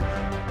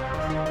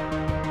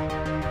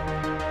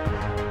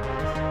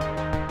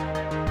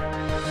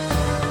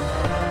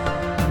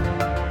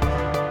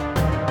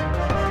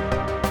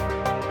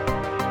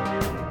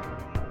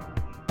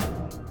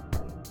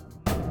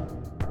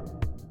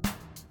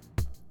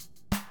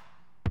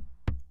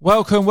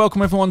Welcome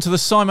everyone to the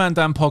Simon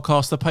Dan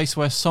podcast, the place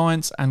where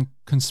science and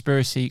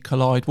conspiracy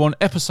collide. We're on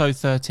episode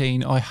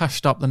 13. I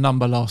hashed up the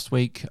number last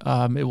week.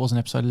 It wasn't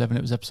episode 11,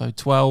 it was episode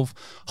 12.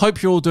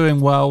 Hope you're all doing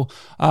well.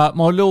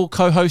 My little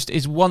co-host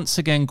is once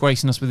again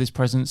gracing us with his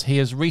presence. He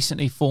has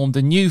recently formed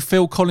the new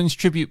Phil Collins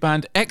tribute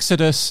band,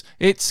 Exodus.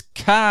 It's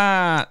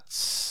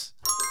Cats.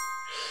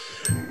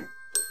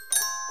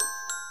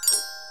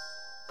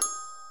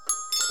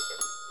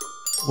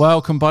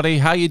 Welcome, buddy.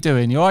 How you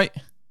doing? You all right?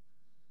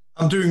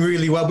 I'm doing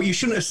really well, but you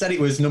shouldn't have said it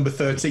was number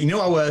 13. You know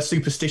how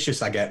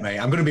superstitious I get, mate?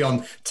 I'm going to be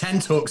on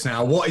 10 hooks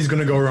now. What is going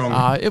to go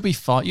wrong? It'll be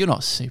fine. You're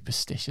not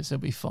superstitious. It'll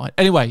be fine.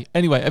 Anyway,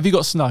 have you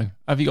got snow?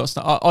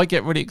 I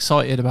get really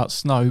excited about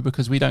snow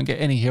because we don't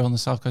get any here on the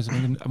south coast of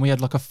England, and we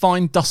had like a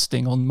fine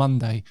dusting on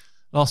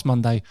last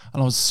Monday,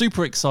 and I was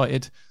super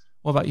excited.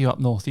 What about you up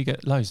north? You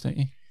get loads, don't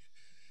you?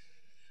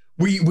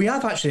 We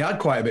have actually had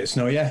quite a bit of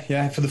snow,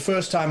 yeah. For the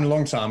first time in a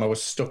long time, I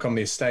was stuck on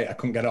the estate. I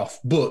couldn't get off.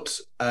 But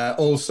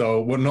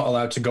also, we're not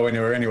allowed to go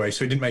anywhere anyway,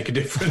 so it didn't make a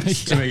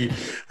difference to me.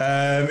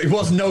 It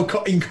was no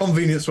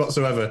inconvenience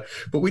whatsoever.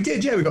 But we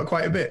did, yeah, we got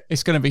quite a bit.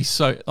 It's going to be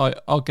so...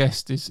 our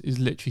guest is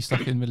literally stuck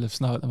in the middle of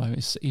snow at the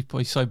moment. He's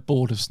probably so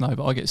bored of snow,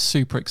 but I get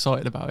super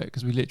excited about it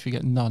because we literally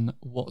get none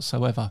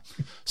whatsoever.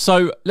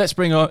 So let's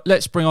bring our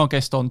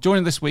guest on.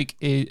 Joining this week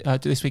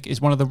is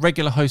one of the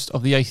regular hosts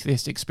of the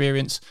Atheist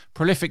Experience,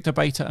 prolific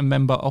debater and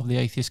member of the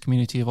atheist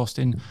community of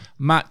Austin,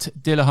 Matt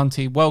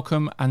Dillahunty.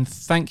 Welcome and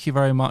thank you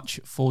very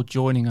much for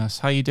joining us.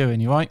 How you doing?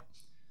 You right?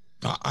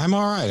 I'm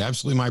all right.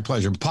 Absolutely my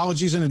pleasure.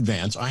 Apologies in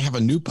advance. I have a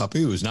new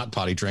puppy who's not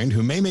potty trained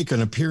who may make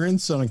an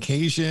appearance on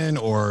occasion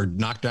or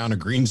knock down a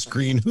green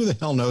screen. Who the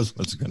hell knows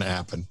what's going to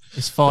happen?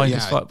 It's fine. Yeah,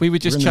 it's fine. We were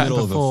just chatting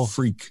before.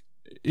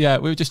 Yeah,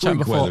 we were just chatting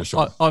before.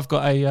 I've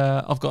got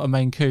a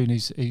Maine Coon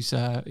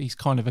he's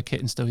kind of a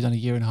kitten still. He's only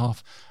a year and a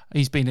half.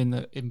 He's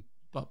been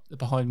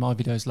behind my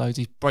videos loads.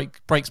 He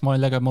breaks my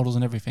Lego models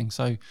and everything.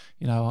 So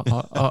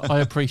I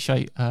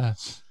appreciate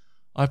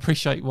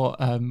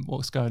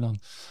what's going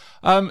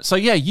on. So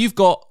yeah, you've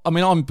got. I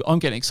mean, I'm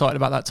getting excited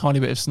about that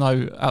tiny bit of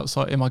snow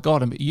outside in my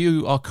garden. But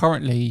you've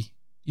got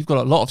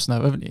a lot of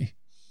snow, haven't you?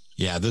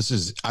 Yeah,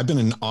 I've been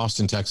in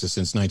Austin, Texas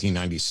since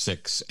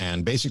 1996,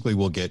 and basically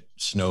we'll get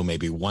snow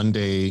maybe one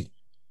day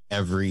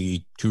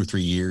every 2 or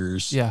 3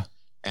 years. Yeah,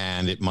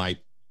 and it might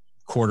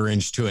quarter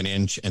inch to an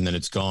inch, and then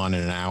it's gone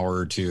in an hour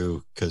or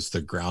two because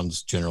the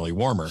ground's generally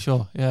warmer.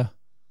 Sure, yeah.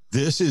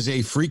 This is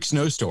a freak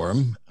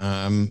snowstorm,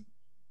 and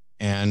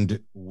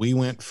we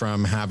went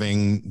from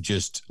having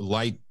just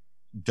light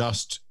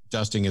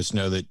dusting of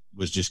snow that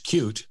was just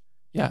cute,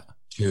 yeah,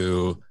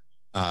 to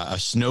a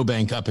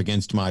snowbank up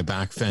against my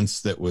back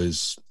fence that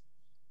was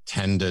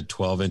 10 to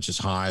 12 inches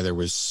high. There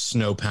was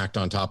snow packed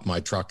on top of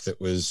my truck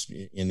that was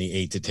in the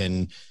 8 to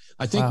 10.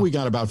 I think we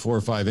got about 4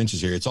 or 5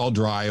 inches here. It's all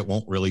dry. It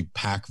won't really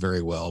pack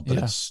very well, but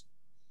it's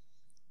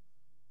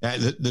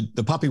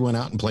the puppy went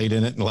out and played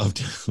in it and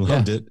loved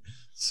it.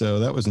 So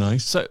that was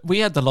nice. So we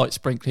had the light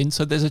sprinkling.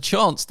 So there's a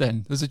chance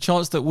then. There's a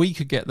chance that we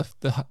could get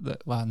the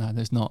well, no,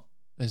 there's not.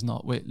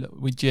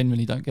 We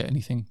genuinely don't get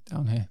anything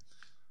down here.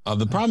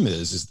 The problem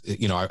is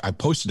I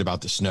posted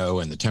about the snow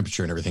and the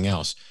temperature and everything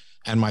else.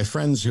 And my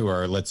friends who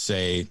are, let's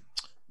say,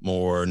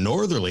 more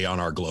northerly on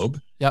our globe,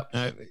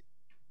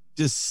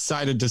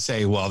 decided to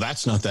say, well,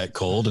 that's not that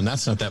cold and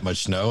that's not that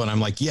much snow. And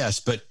I'm like, yes,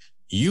 but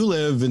you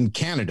live in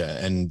Canada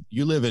and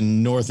you live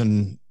in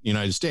northern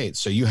United States.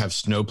 So you have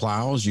snow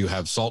plows, you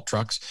have salt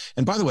trucks.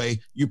 And by the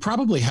way, you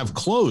probably have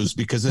clothes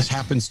because this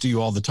happens to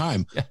you all the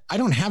time. Yeah. I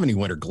don't have any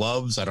winter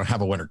gloves. I don't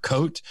have a winter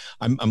coat.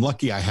 I'm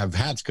lucky I have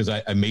hats because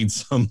I made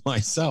some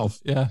myself.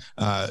 Yeah.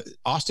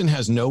 Austin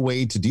has no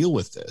way to deal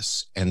with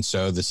this. And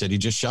so the city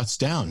just shuts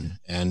down,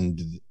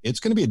 and it's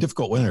going to be a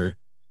difficult winter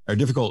or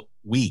difficult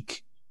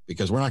week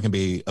because we're not going to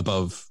be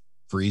above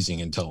freezing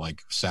until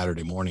like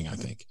Saturday morning, I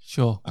think.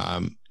 Sure.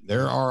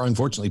 There are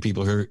unfortunately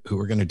people who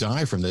are going to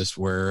die from this,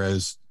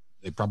 whereas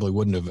they probably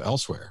wouldn't have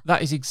elsewhere.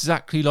 That is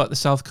exactly like the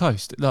South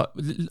Coast. Like,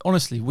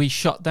 honestly, we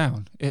shut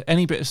down.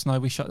 Any bit of snow,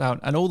 we shut down.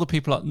 And all the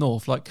people up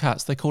north, like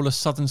Cats, they call us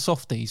Southern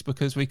softies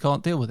because we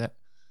can't deal with it.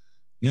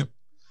 Yep.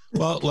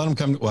 Well, let them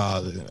come.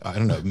 Well, I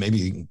don't know.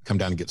 Maybe come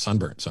down and get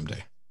sunburnt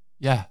someday.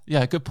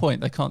 Yeah, good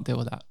point. They can't deal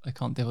with that. They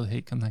can't deal with the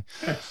heat, can they?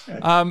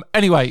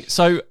 Anyway,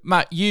 so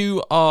Matt,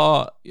 you're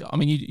a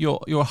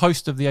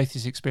host of the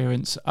Atheist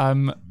Experience. I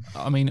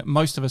mean,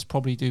 most of us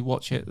probably do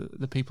watch it,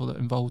 the people that are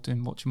involved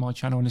in watching my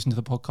channel and listen to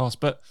the podcast.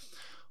 But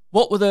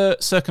what were the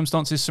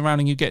circumstances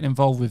surrounding you getting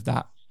involved with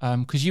that?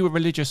 Because you were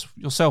religious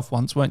yourself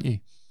once, weren't you?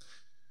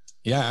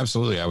 Yeah,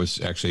 absolutely.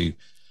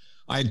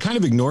 I had kind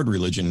of ignored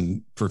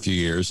religion for a few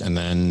years, and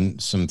then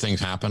some things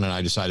happened, and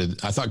I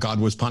thought God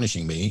was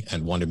punishing me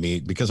and wanted me,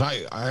 because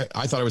I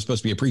thought I was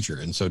supposed to be a preacher,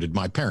 and so did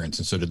my parents,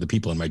 and so did the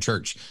people in my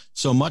church.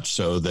 So much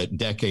so that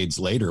decades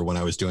later, when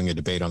I was doing a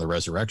debate on the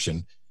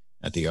resurrection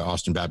at the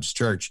Austin Baptist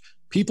Church,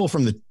 people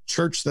from the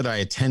church that I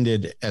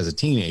attended as a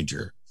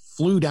teenager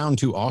flew down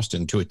to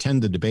Austin to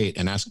attend the debate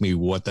and ask me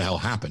what the hell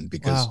happened,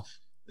 because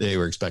they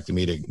were expecting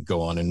me to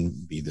go on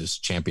and be this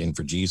champion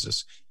for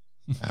Jesus.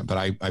 But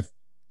I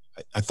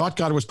I thought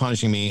God was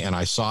punishing me, and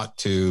I sought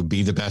to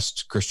be the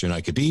best Christian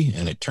I could be.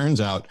 And it turns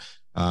out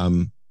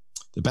the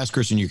best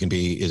Christian you can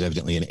be is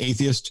evidently an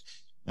atheist.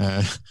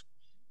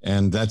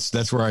 And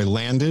that's where I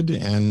landed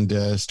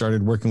and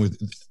started working with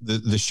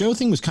the show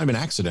thing was kind of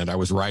an accident. I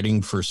was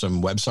writing for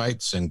some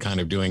websites and kind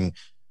of doing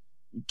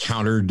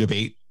counter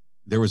debate.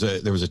 There was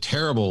a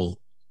terrible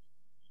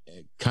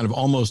kind of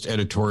almost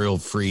editorial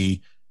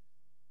free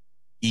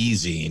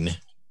e-zine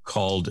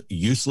called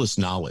Useless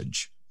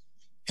Knowledge.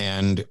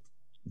 And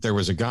there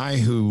was a guy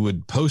who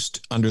would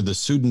post under the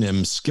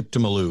pseudonym Skip to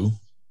Malou,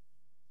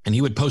 and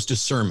he would post a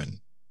sermon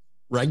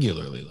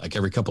regularly, like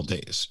every couple of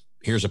days.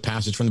 Here's a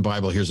passage from the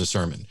Bible, here's a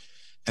sermon.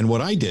 And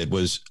what I did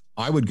was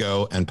I would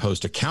go and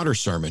post a counter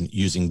sermon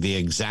using the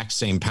exact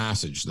same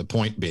passage. The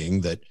point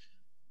being that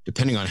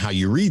depending on how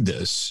you read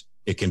this,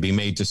 it can be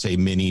made to say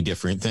many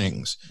different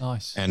things.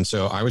 Nice. And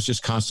so I was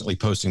just constantly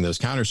posting those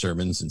counter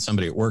sermons, and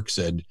somebody at work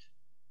said,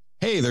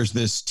 hey, there's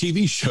this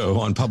TV show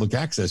on public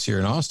access here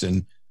in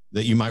Austin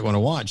that you might want to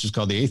watch. It's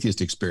called The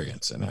Atheist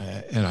Experience. And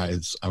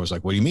I was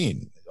like, what do you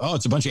mean? Oh,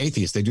 it's a bunch of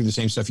atheists. They do the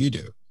same stuff you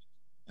do.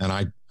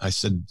 And I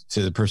said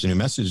to the person who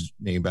messaged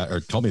me about, or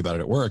told me about it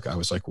at work, I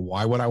was like,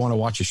 why would I want to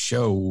watch a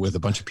show with a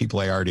bunch of people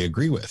I already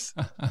agree with?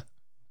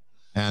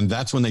 And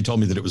that's when they told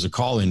me that it was a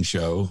call-in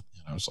show.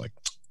 And I was like,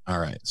 all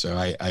right.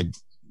 So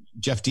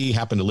Jeff D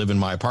happened to live in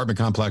my apartment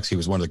complex. He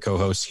was one of the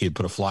co-hosts. He had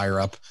put a flyer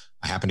up.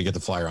 I happened to get the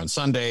flyer on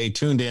Sunday,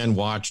 tuned in,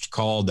 watched,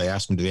 called. They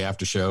asked me to the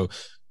after show.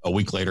 A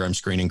week later, I'm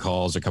screening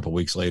calls. A couple of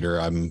weeks later,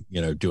 I'm,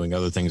 doing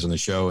other things on the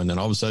show. And then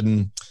all of a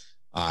sudden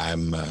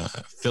I'm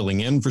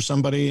filling in for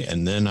somebody,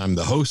 and then I'm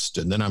the host,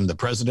 and then I'm the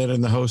president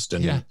and the host.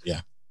 And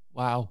yeah.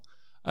 Wow.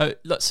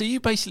 So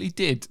you basically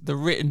did the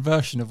written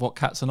version of what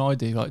Katz and I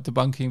do, like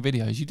debunking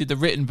videos. You did the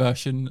written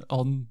version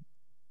on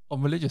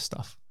religious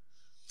stuff.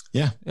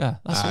 Yeah. Yeah.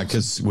 That's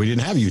because we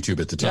didn't have YouTube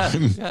at the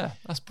time. Yeah,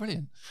 that's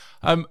brilliant.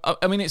 I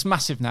mean, it's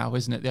massive now,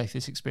 isn't it? The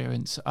Atheist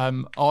Experience.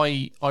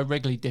 I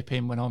regularly dip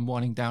in when I'm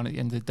winding down at the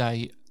end of the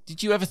day.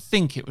 Did you ever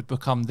think it would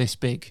become this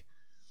big?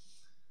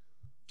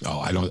 Oh,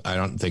 I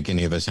don't think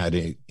any of us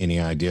had any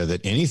idea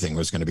that anything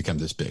was going to become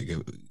this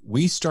big.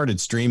 We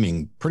started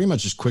streaming pretty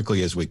much as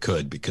quickly as we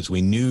could because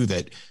we knew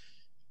that,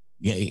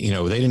 they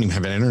didn't even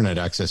have an internet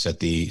access at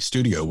the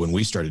studio when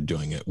we started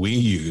doing it. We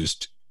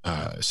used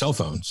cell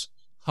phones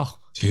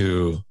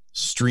to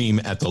stream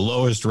at the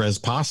lowest res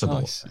possible.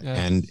 Nice, yeah.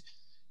 And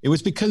it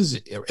was because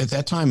at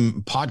that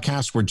time,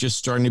 podcasts were just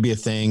starting to be a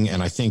thing.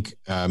 And I think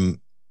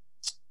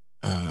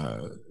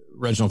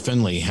Reginald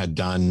Finley had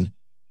done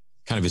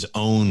kind of his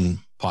own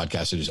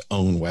podcast at his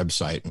own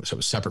website. So it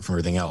was separate from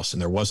everything else.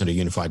 And there wasn't a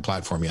unified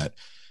platform yet.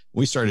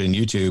 We started in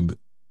YouTube.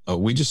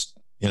 We just,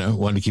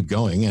 wanted to keep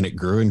going, and it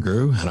grew and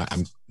grew.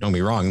 And don't get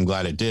me wrong, I'm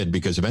glad it did,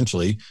 because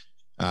eventually,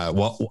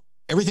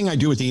 everything I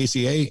do with the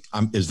ACA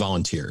is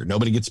volunteer.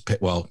 Nobody gets paid.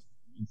 Well,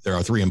 there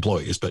are 3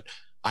 employees, but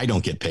I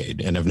don't get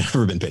paid and have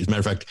never been paid. As a matter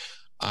of fact,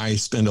 I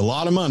spend a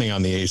lot of money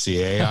on the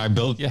ACA. I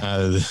built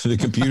the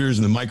computers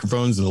and the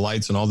microphones and the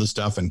lights and all this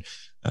stuff, and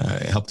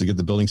helped to get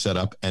the building set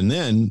up. And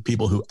then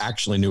people who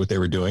actually knew what they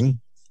were doing,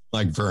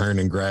 like Vern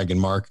and Greg and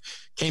Mark,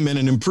 came in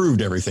and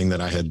improved everything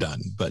that I had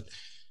done. But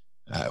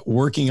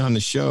working on the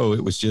show,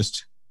 it was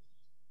just,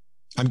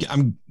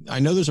 I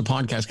know there's a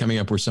podcast coming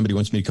up where somebody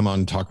wants me to come on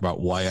and talk about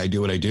why I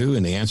do what I do.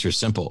 And the answer is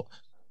simple.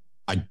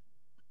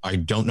 I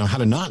don't know how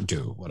to not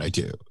do what I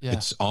do. Yeah.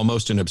 It's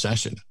almost an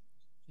obsession.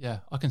 Yeah,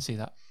 I can see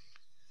that.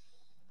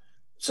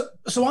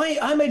 So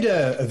I made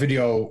a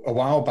video a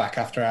while back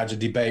after I had a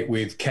debate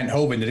with Kent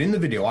Hovind, and in the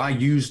video I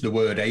used the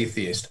word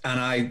atheist, and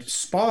I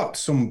sparked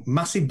some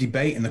massive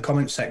debate in the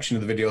comment section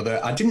of the video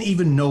that I didn't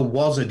even know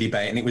was a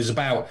debate, and it was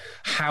about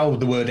how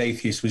the word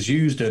atheist was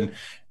used and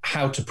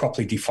how to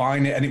properly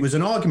define it. And it was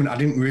an argument I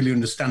didn't really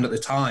understand at the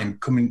time.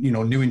 Coming,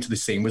 new into the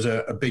scene was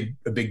a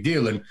big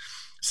deal. And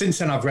since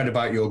then, I've read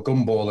about your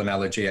gumball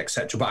analogy,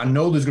 etc. But I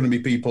know there's going to be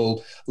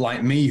people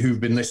like me who've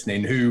been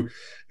listening who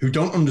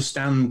don't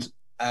understand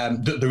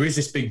that there is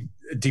this big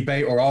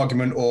debate or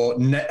argument or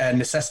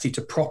necessity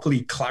to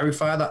properly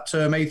clarify that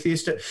term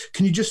atheist.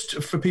 Can you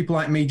just, for people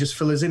like me, just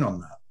fill us in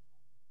on that?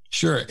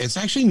 Sure. It's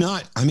actually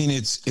not,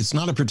 it's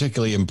not a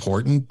particularly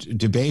important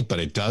debate, but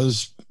it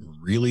does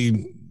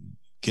really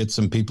get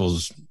some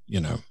people's,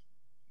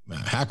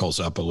 hackles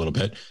up a little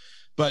bit.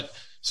 But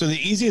so the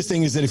easiest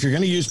thing is that if you're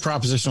going to use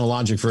propositional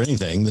logic for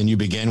anything, then you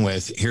begin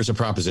with, here's a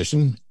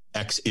proposition,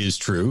 X is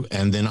true,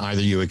 and then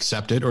either you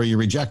accept it or you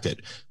reject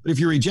it. But if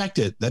you reject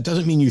it, that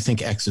doesn't mean you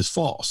think X is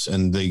false.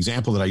 And the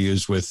example that I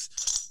used with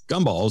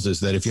gumballs is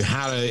that if you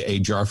had a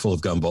jar full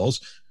of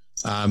gumballs,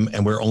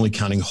 and we're only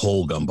counting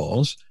whole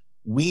gumballs,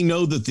 we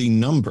know that the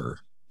number,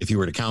 if you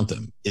were to count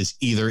them, is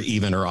either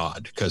even or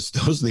odd, because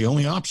those are the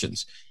only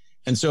options.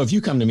 And so if you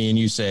come to me and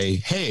you say,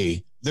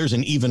 hey, there's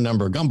an even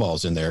number of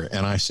gumballs in there,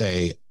 and I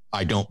say,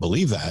 I don't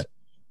believe that,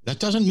 that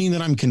doesn't mean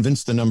that I'm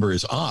convinced the number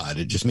is odd.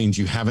 It just means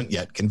you haven't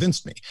yet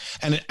convinced me.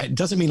 And it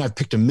doesn't mean I've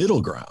picked a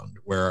middle ground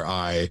where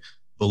I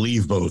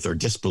believe both or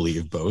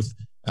disbelieve both.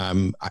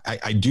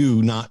 I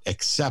do not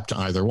accept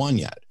either one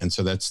yet. And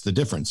so that's the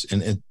difference.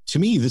 And to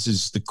me, this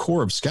is the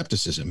core of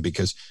skepticism,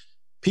 because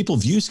people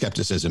view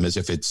skepticism as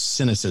if it's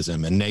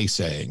cynicism and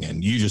naysaying,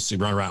 and you just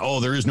run around, oh,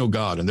 there is no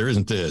God and there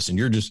isn't this. And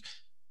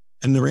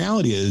and the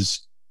reality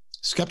is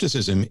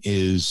skepticism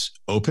is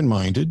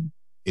open-minded.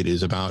 It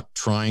is about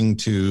trying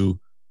to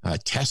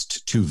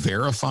test to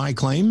verify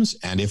claims.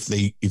 And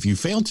if you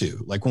fail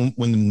to, like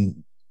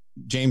when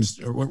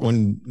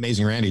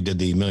Amazing Randy did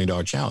the $1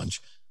 Million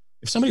Challenge,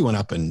 if somebody went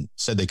up and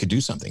said they could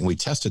do something, we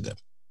tested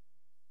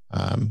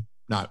them.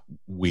 Not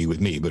we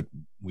with me, but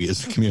we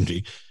as a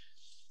community.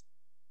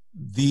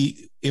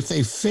 If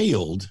they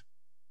failed,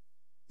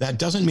 that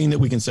doesn't mean that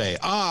we can say,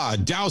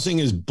 dowsing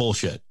is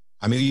bullshit.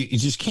 I mean, you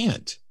just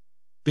can't,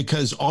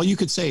 because all you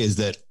could say is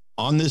that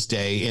on this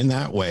day, in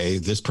that way,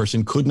 this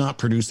person could not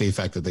produce the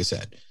effect that they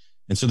said.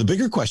 And so the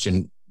bigger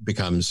question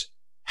becomes,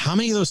 how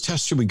many of those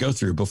tests should we go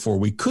through before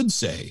we could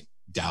say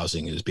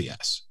dowsing is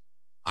BS?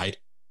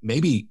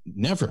 Maybe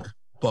never,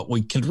 but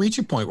we can reach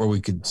a point where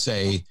we could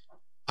say,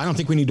 I don't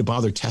think we need to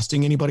bother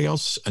testing anybody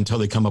else until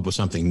they come up with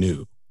something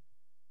new.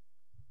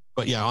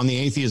 But yeah, on the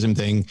atheism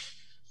thing,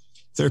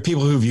 there are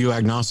people who view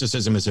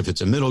agnosticism as if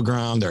it's a middle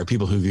ground. There are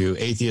people who view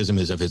atheism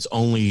as if it's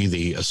only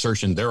the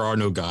assertion there are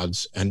no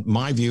gods. And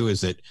my view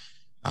is that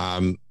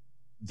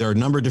there are a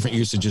number of different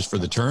usages for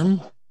the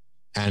term,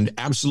 and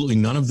absolutely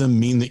none of them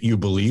mean that you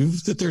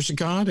believe that there's a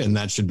God, and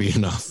that should be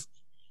enough.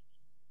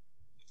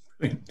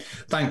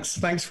 Thanks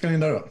for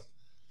clearing that up.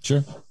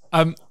 Sure.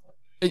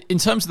 In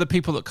terms of the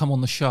people that come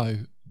on the show,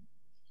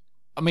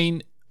 I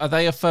mean, are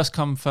they a first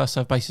come, first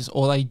served basis,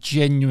 or are they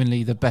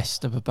genuinely the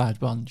best of a bad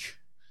bunch?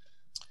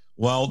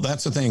 Well,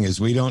 that's the thing,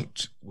 is we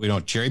don't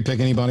cherry pick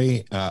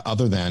anybody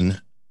other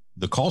than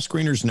the call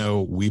screeners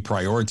know we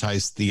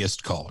prioritize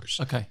theist callers.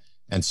 Okay.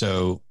 And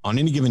so on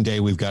any given day,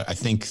 we've got, I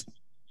think,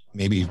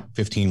 maybe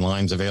 15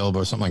 lines available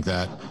or something like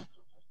that.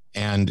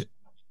 And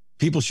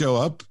people show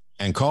up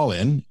and call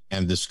in,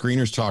 and the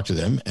screeners talk to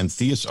them, and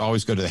theists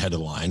always go to the head of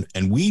the line.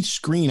 And we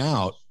screen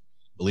out,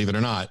 believe it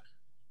or not,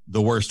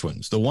 the worst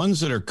ones, the ones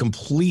that are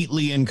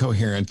completely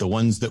incoherent, the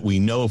ones that we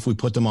know if we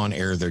put them on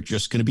air, they're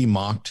just going to be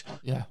mocked.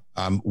 Yeah.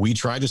 We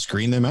try to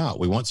screen them out.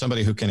 We want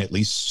somebody who can at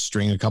least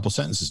string a couple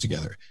sentences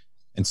together.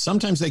 And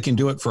sometimes they can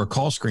do it for a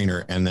call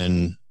screener and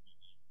then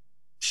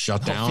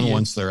shut down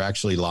once they're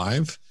actually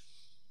live.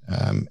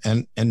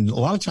 And a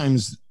lot of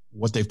times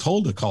what they've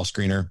told the call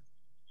screener,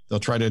 they'll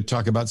try to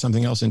talk about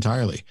something else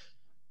entirely.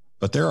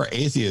 But there are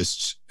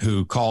atheists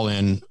who call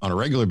in on a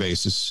regular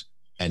basis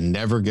and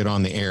never get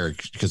on the air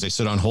because they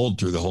sit on hold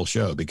through the whole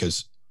show.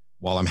 Because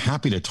while I'm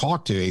happy to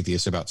talk to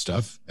atheists about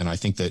stuff, and I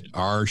think that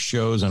our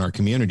shows and our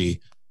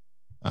community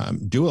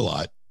do a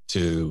lot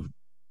to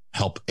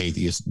help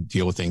atheists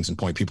deal with things and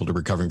point people to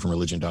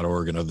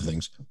recoveringfromreligion.org and other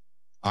things,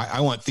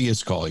 I want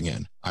theists calling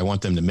in. I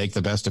want them to make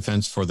the best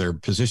defense for their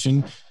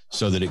position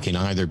so that it can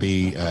either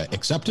be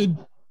accepted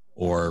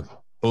or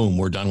boom,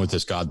 we're done with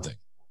this God thing.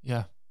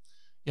 Yeah.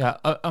 Yeah.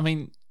 I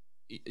mean,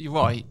 you're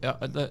right.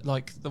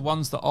 Like the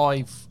ones that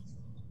I've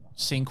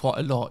seen quite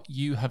a lot,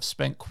 you have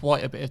spent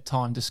quite a bit of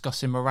time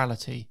discussing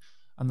morality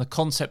and the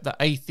concept that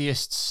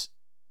atheists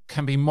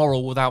can be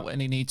moral without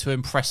any need to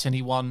impress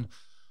anyone.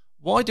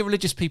 Why do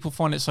religious people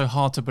find it so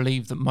hard to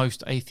believe that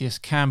most atheists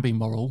can be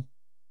moral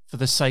for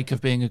the sake of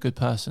being a good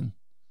person?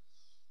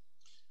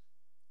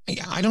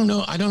 I don't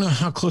know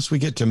how close we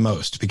get to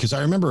most, because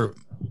I remember,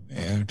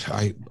 I'm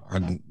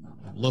a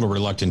little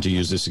reluctant to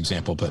use this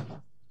example, but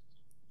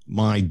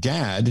my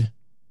dad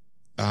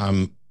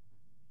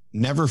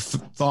never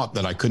thought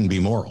that I couldn't be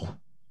moral.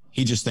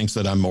 He just thinks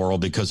that I'm moral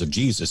because of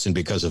Jesus and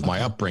because of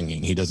my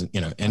upbringing. He doesn't,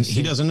 and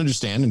he doesn't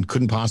understand and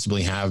couldn't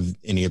possibly have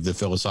any of the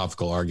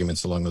philosophical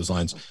arguments along those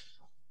lines.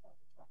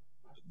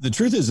 The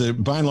truth is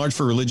that by and large,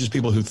 for religious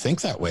people who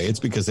think that way, it's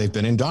because they've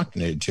been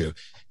indoctrinated to.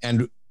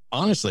 And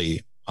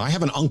honestly, I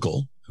have an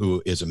uncle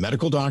who is a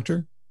medical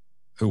doctor,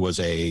 who was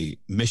a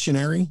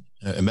missionary,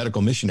 a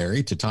medical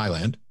missionary to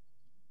Thailand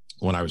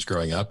when I was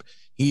growing up.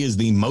 He is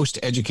the most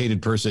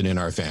educated person in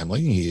our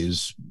family. He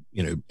is,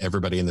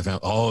 everybody in the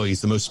family,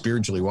 he's the most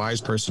spiritually wise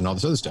person, all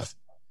this other stuff.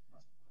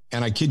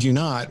 And I kid you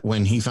not,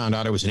 when he found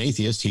out I was an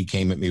atheist, he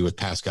came at me with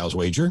Pascal's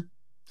wager.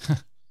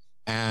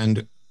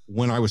 And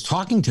when I was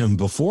talking to him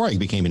before I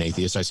became an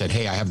atheist, I said,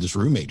 hey, I have this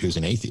roommate who's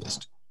an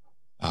atheist.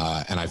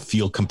 And I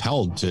feel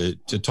compelled to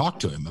talk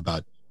to him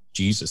about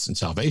Jesus and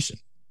salvation.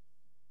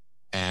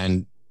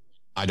 And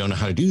I don't know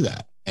how to do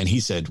that. And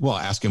he said, well,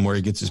 ask him where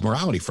he gets his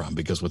morality from,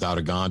 because without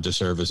a God to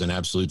serve as an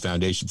absolute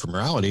foundation for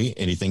morality,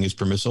 anything is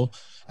permissible.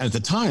 And at the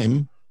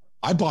time,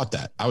 I bought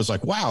that. I was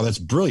like, wow, that's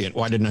brilliant.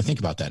 Why didn't I think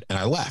about that? And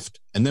I left.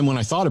 And then when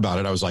I thought about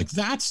it, I was like,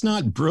 that's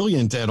not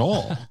brilliant at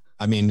all.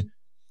 I mean,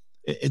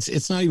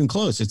 it's not even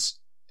close.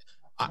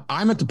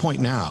 I'm at the point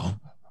now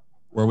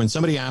where when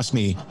somebody asks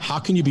me, how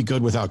can you be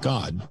good without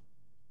God?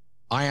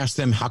 I ask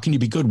them, how can you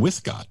be good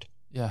with God?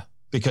 Yeah.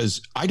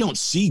 Because I don't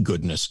see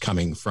goodness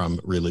coming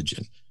from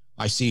religion.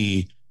 I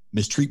see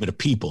mistreatment of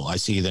people. I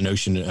see the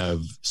notion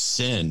of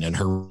sin and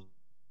her.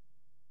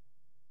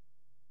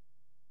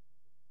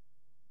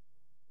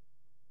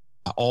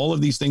 all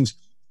of these things.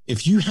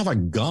 If you have a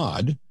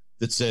God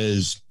that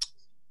says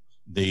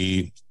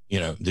the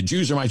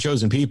Jews are my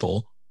chosen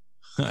people,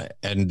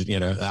 and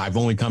I've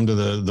only come to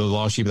the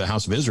lost sheep of the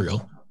house of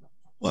Israel,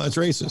 well, that's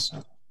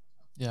racist.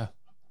 Yeah.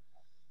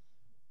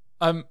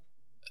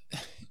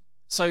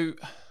 So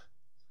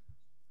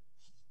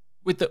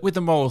with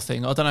the moral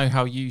thing, I don't know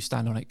how you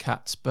stand on it,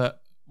 Katz,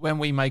 but when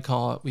we make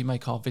our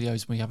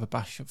videos and we have a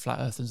bash at flat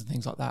earthers and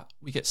things like that,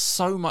 we get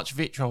so much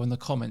vitriol in the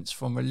comments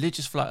from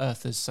religious flat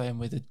earthers saying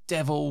we're the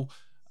devil,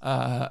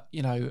 we're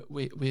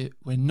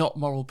not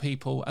moral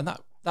people, and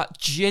that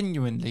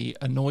genuinely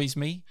annoys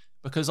me,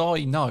 because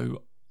I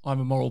know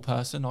I'm a moral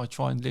person. I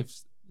try and live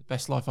the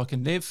best life I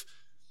can live.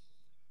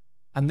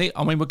 And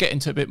we'll get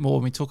into it a bit more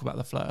when we talk about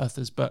the flat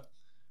earthers, but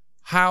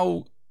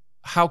how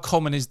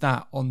common is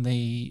that on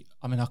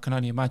I can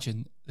only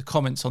imagine the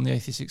comments on the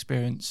Atheist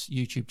Experience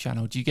YouTube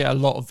channel. Do you get a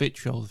lot of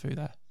vitriol through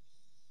there?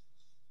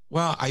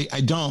 Well,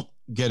 I don't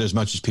get as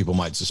much as people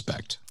might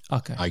suspect.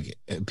 Okay.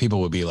 People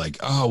would be like,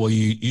 oh, well,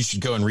 you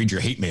should go and read your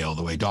hate mail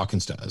the way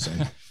Dawkins does.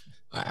 And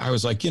I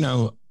was like,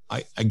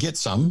 I get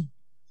some.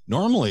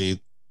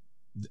 Normally,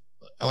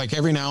 like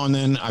every now and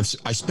then, I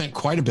spent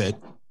quite a bit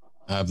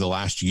of the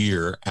last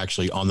year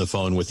actually on the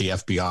phone with the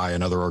FBI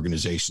and other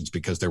organizations,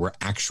 because there were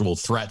actual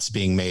threats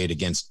being made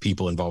against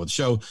people involved with the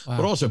show, wow,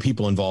 but also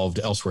people involved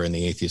elsewhere in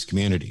the atheist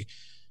community.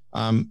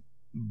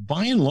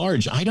 By and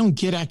large, I don't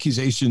get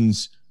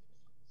accusations.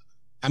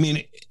 I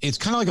mean, it's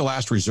kind of like a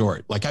last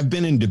resort. Like, I've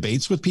been in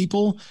debates with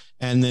people,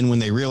 and then when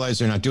they realize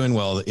they're not doing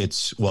well,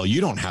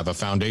 you don't have a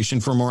foundation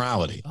for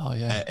morality. Oh,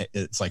 yeah.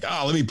 It's like,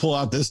 let me pull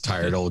out this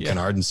tired old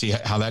canard and see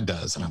how that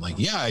does. And I'm like,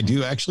 yeah, I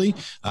do actually.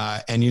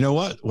 And you know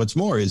what? What's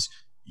more is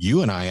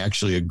you and I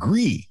actually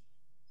agree.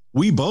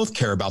 We both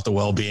care about the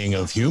well-being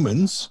of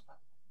humans.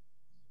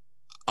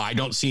 I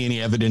don't see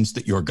any evidence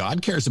that your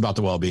God cares about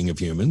the well-being of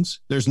humans.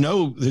 There's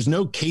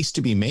no case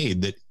to be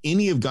made that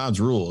any of God's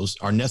rules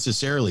are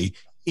necessarily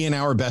in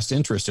our best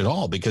interest at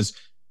all, because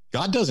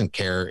God doesn't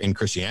care, in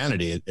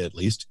Christianity, at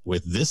least,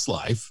 with this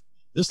life.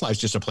 This life's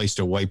just a place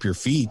to wipe your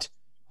feet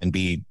and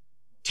be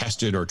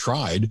tested or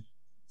tried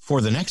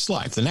for the next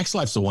life. The next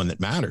life's the one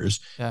that matters.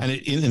 Yeah. And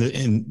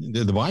in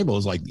the Bible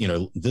is like,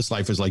 this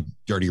life is like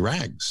dirty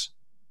rags.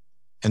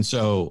 And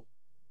so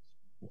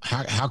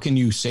how can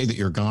you say that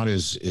your God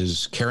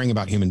is caring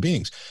about human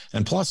beings?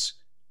 And plus,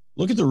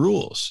 look at the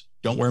rules.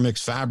 Don't wear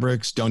mixed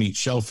fabrics. Don't eat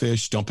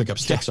shellfish. Don't pick up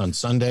sticks on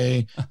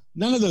Sunday.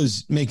 None of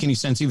those make any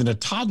sense, even to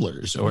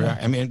toddlers. Or,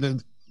 I mean,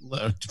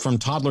 from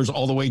toddlers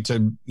all the way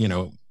to,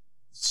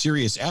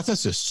 serious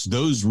ethicists,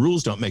 those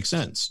rules don't make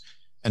sense.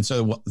 And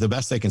so the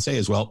best they can say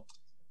is, well,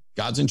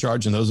 God's in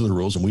charge and those are the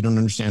rules, and we don't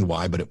understand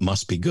why, but it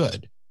must be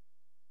good.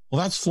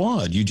 Well, that's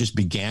flawed. You just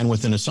began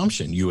with an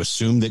assumption. You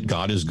assume that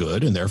God is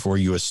good, and therefore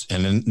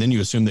then you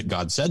assume that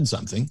God said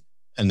something,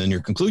 and then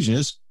your conclusion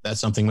is that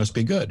something must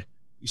be good.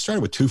 You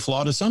started with two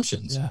flawed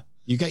assumptions. Yeah.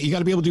 You got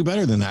to be able to do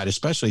better than that,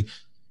 especially.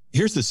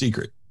 Here's the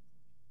secret.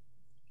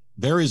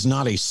 There is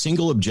not a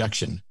single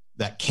objection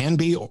that can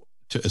be,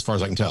 as far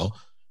as I can tell,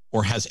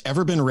 or has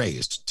ever been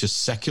raised to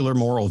secular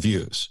moral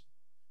views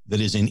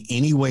that is in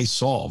any way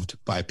solved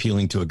by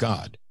appealing to a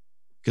God.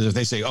 Because if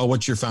they say, oh,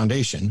 what's your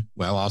foundation?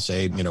 Well, I'll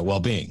say,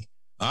 well-being.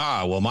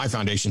 Well, my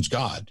foundation's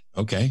God.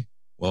 Okay.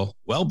 Well,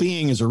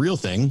 well-being is a real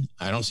thing.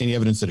 I don't see any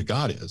evidence that a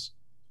God is.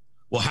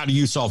 Well, how do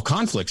you solve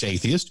conflicts,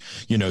 atheist?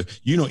 You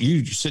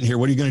sitting here,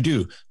 what are you going to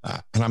do?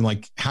 And I'm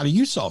like, how do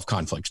you solve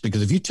conflicts?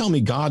 Because if you tell me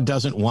God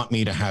doesn't want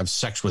me to have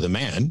sex with a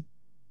man,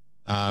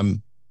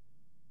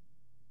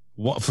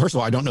 well, first of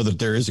all, I don't know that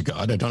there is a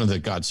God. I don't know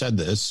that God said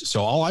this.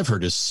 So all I've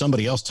heard is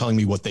somebody else telling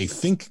me what they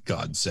think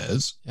God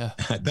says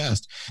at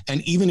best.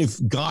 And even if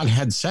God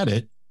had said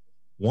it,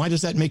 why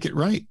does that make it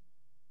right?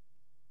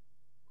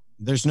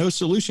 There's no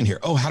solution here.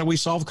 Oh, how do we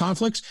solve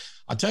conflicts?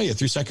 I'll tell you,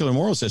 through secular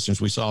moral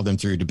systems, we solve them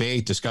through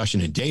debate,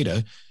 discussion, and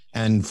data.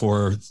 And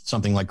for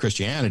something like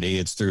Christianity,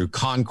 it's through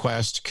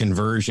conquest,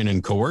 conversion,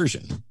 and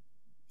coercion.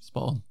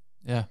 Spot on.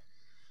 Yeah.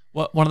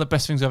 Well, one of the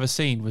best things I've ever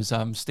seen was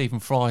Stephen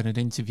Fry in an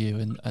interview,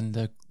 and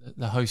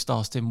the host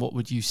asked him, what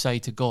would you say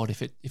to God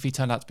if he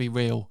turned out to be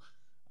real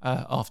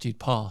after you'd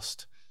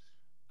passed?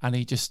 And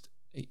he just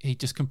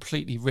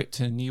completely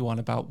ripped in a new one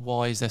about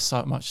why is there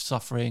so much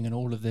suffering and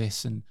all of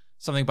this, and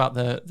something about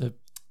the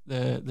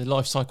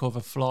life cycle of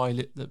a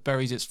fly that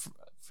buries its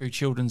through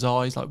children's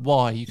eyes. Like,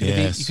 why? You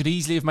could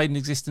easily have made an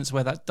existence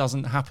where that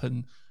doesn't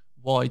happen.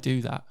 Why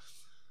do that?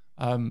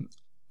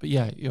 But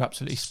yeah, you're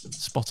absolutely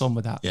spot on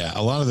with that. Yeah,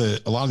 a lot of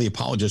the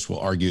apologists will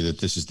argue that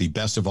this is the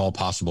best of all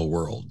possible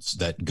worlds,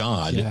 that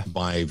God,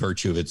 by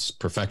virtue of its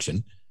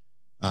perfection,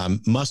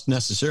 must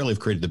necessarily have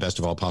created the best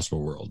of all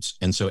possible worlds.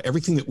 And so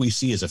everything that we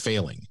see is a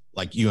failing.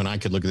 Like, you and I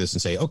could look at this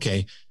and say,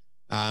 okay,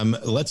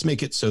 let's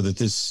make it so that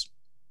this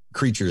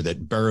creature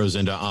that burrows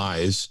into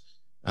eyes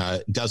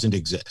doesn't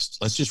exist.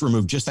 Let's just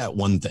remove just that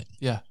one thing.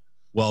 Yeah.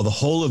 Well, the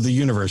whole of the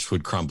universe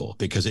would crumble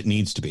because it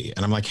needs to be.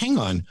 And I'm like, hang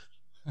on.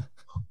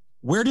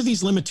 Where do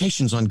these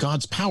limitations on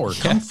God's power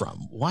come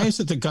from? Why is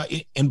it that God,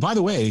 and by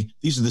the way,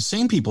 these are the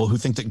same people who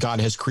think that God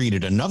has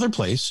created another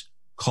place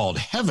called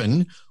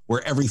heaven,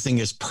 where everything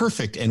is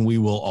perfect and we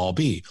will all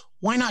be.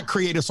 Why not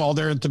create us all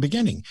there at the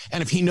beginning?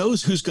 And if he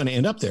knows who's going to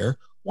end up there,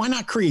 why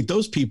not create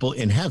those people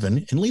in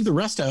heaven and leave the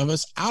rest of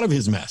us out of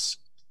his mess?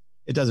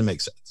 It doesn't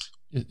make sense.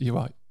 You're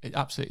right. It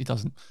absolutely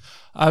doesn't.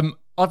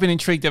 I've been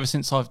intrigued ever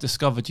since I've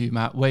discovered you,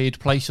 Matt, where you'd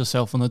place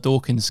yourself on the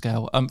Dawkins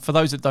scale. For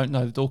those that don't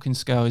know, the Dawkins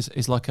scale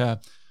is like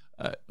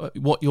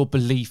what your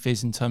belief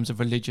is in terms of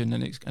religion,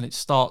 and it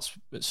starts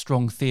at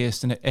strong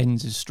theist and it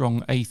ends as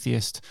strong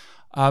atheist.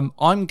 I'm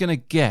going to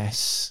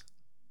guess,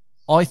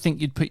 I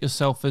think you'd put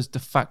yourself as de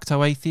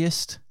facto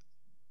atheist.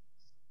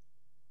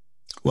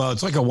 Well,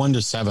 it's like a 1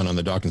 to 7 on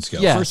the Dawkins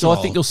scale. Yeah, First so of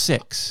I think you're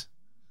 6.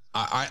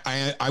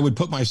 I would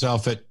put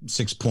myself at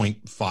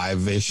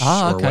 6.5-ish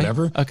or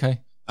whatever. Okay.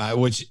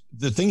 Which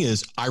the thing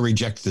is, I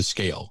reject the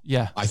scale.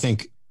 Yeah. I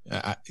think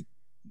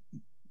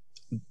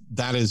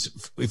that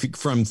is,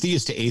 from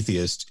theist to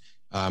atheist,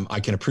 I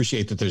can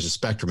appreciate that there's a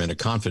spectrum and a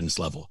confidence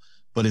level,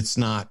 but it's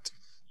not,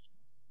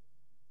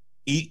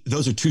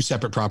 those are two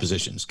separate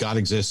propositions. God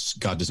exists,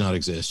 God does not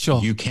exist.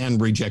 Sure. You can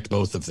reject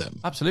both of them.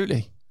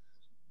 Absolutely.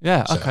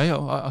 Yeah. So,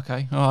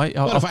 okay. All right.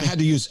 But if I had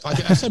to use,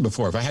 like I said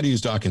before, if I had to use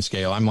Dawkins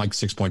scale, I'm like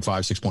 6.5,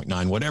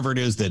 6.9, whatever it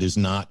is that is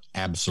not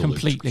absolute.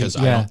 Completely. Because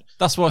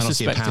that's what I suspected.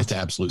 See a path to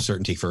absolute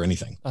certainty for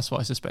anything. That's what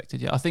I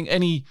suspected. Yeah. I think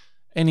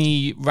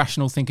any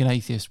rational thinking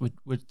atheist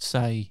would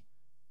say,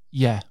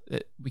 yeah,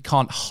 we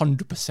can't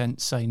 100%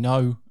 say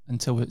no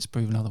until it's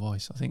proven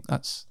otherwise. I think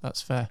that's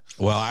fair.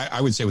 Well,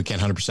 I would say we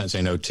can't 100%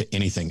 say no to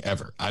anything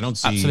ever. I don't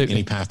see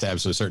any path to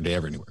absolute certainty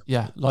ever anywhere.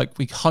 Yeah. Like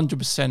we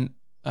 100%.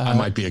 I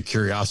might be a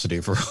curiosity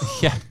for.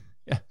 Yeah.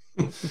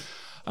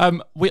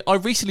 I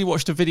recently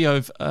watched a video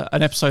of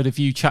an episode of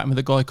you chatting with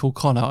a guy called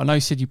Connor. I know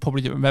you said you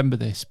probably didn't remember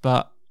this,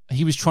 but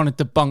he was trying to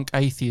debunk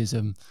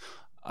atheism.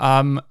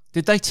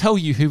 Did they tell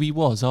you who he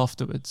was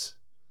afterwards?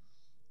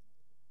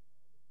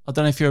 I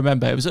don't know if you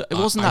remember. It wasn't that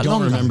long ago. I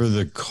don't remember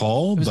the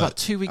call. It was about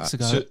 2 weeks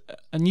ago,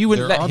 and you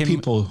wouldn't let him.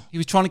 He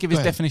was trying to give his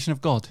definition of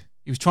God.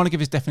 He was trying to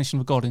give his definition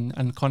of God,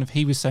 and kind of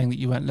he was saying that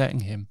you weren't letting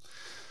him.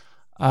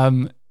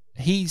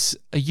 He's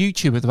a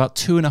YouTuber with about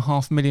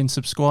 2.5 million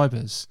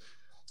subscribers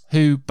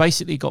who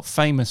basically got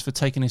famous for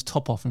taking his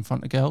top off in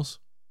front of girls.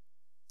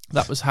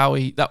 That was how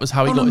he got his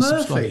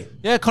subscribers.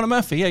 Yeah, Conor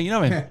Murphy. Yeah, you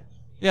know him.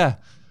 Yeah.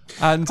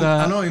 And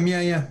I know him.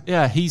 Yeah.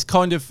 Yeah, he's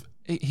kind of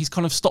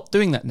stopped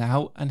doing that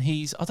now, and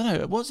I don't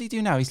know, what does he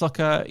do now? He's like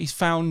he's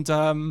found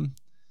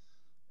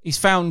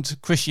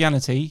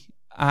Christianity,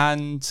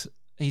 and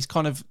he's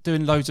kind of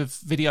doing loads of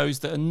videos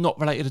that are not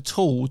related at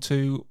all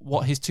to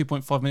what his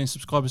 2.5 million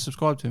subscribers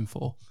subscribe to him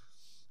for.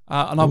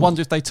 And I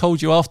wonder if they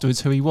told you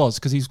afterwards who he was,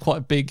 because he's quite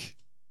a big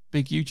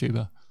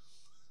YouTuber.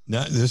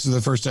 No, this is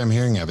the first time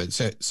hearing of it.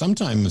 So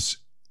sometimes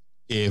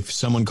if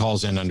someone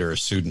calls in under a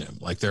pseudonym,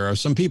 like there are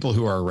some people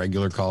who are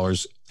regular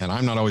callers, and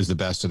I'm not always the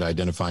best at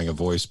identifying a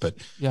voice, but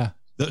yeah,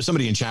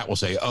 somebody in chat will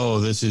say, oh,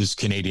 this is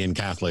Canadian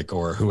Catholic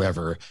or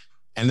whoever.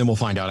 And then we'll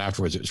find out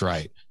afterwards it was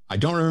right. I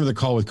don't remember the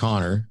call with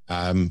Connor.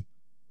 I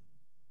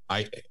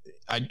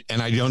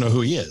don't know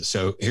who he is.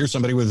 So here's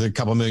somebody with a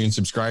couple million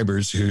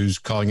subscribers who's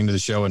calling into the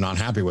show and not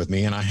happy with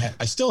me. And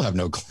I still have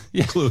no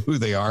clue who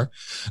they are.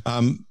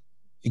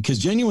 Because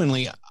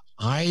genuinely,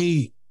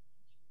 I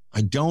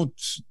don't,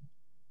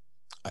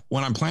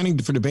 when I'm planning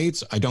for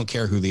debates, I don't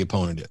care who the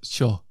opponent is.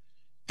 Sure.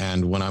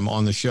 And when I'm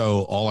on the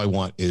show, all I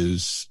want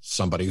is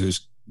somebody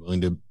who's willing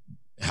to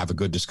have a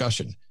good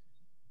discussion.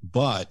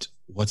 But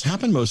what's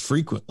happened most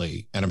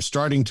frequently, and I'm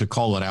starting to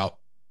call it out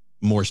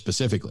more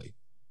specifically,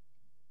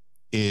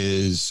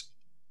 is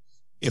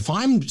if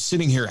I'm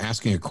sitting here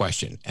asking a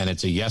question and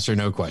it's a yes or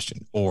no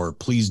question, or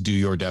please do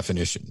your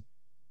definition,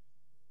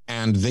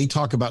 and they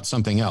talk about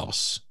something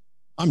else,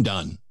 I'm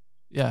done.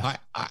 Yeah.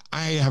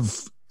 I have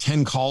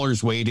 10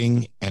 callers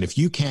waiting, and if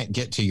you can't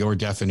get to your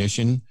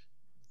definition,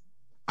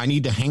 I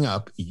need to hang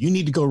up. You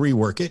need to go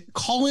rework it.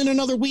 Call in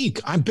another week.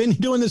 I've been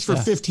doing this for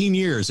 15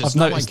 years. It's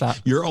not like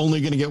you're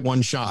only going to get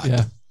one shot.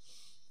 Yeah.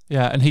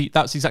 Yeah, and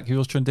that's exactly what he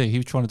was trying to do. He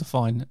was trying to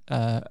define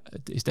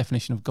his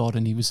definition of God,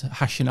 and he was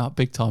hashing out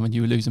big time, and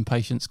you were losing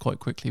patience quite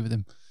quickly with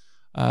him.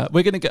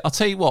 We're going to get, I'll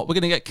tell you what, we're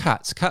going to get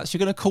Cats. Cats, you're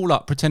going to call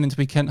up pretending to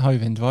be Kent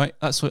Hovind, right?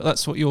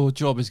 That's what your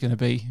job is going to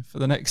be for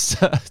the next,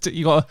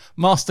 you got to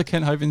master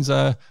Kent Hovind's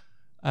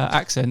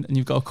accent, and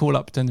you've got to call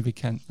up pretending to be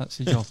Kent. That's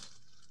your job.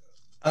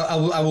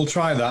 I will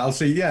try that. I'll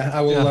see. Yeah,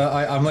 I will.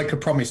 Yeah. I'm like a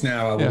promise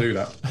now. I will do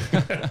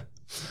that.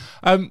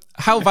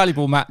 How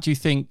valuable, Matt, do you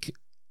think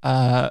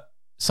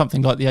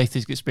something like the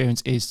atheist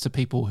experience is to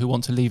people who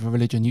want to leave a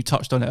religion? You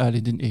touched on it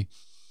earlier, didn't you?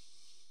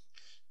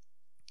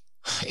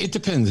 It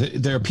depends.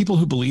 There are people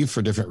who believe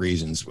for different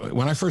reasons.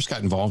 When I first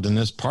got involved in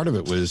this, part of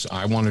it was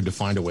I wanted to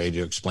find a way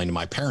to explain to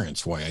my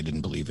parents why I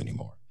didn't believe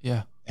anymore.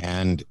 Yeah.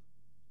 And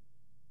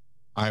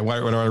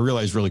what I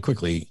realized really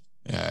quickly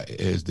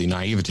is the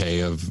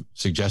naivete of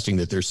suggesting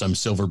that there's some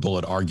silver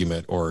bullet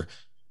argument or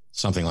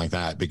something like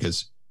that.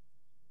 Because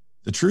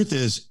the truth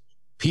is,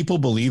 people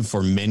believe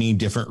for many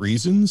different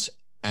reasons,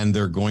 and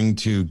they're going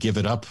to give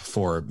it up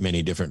for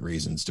many different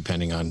reasons,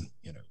 depending on,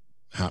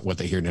 what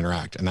they hear and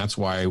interact. And that's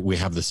why we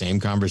have the same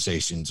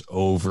conversations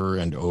over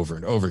and over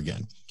and over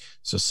again.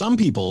 So some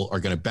people are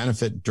going to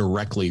benefit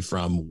directly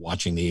from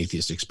watching the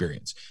atheist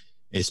experience,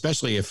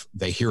 especially if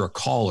they hear a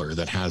caller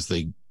that has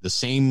the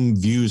same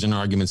views and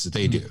arguments that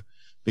they do,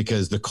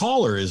 because the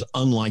caller is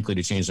unlikely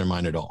to change their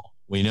mind at all.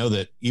 We know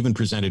that even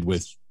presented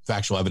with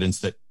factual evidence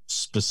that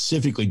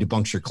specifically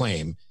debunks your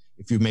claim,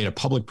 if you've made a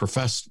public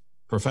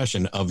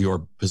profession of your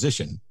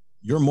position,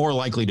 you're more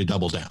likely to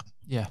double down.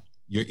 Yeah.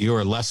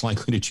 You're less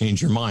likely to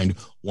change your mind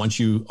once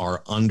you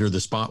are under the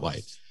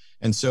spotlight.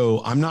 And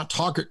so I'm not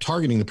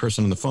targeting the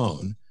person on the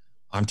phone.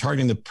 I'm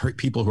targeting the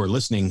people who are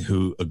listening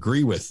who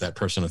agree with that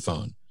person on the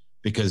phone,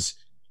 because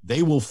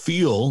they will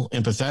feel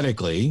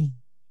empathetically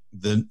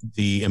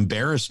the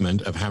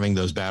embarrassment of having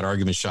those bad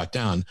arguments shot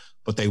down,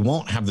 but they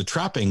won't have the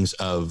trappings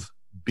of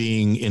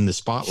being in the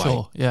spotlight.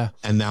 Sure, yeah.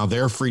 And now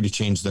they're free to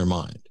change their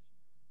mind.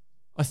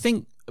 I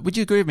think, would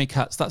you agree with me,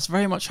 Katz? That's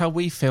very much how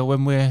we feel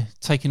when we're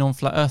taking on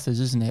flat earthers,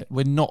 isn't it?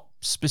 We're not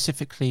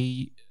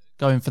specifically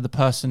going for the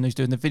person who's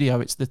doing the video.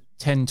 It's the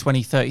 10,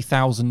 20,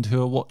 30,000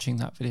 who are watching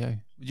that video.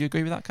 Would you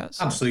agree with that,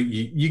 Katz?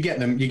 Absolutely. You get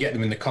them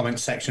in the comment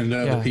section.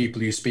 They're the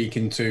people you're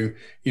speaking to,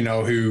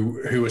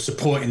 who are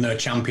supporting their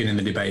champion in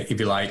the debate, if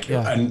you like.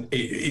 Yeah. And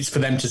it's for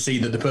them to see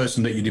that the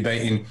person that you're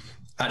debating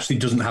actually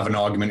doesn't have an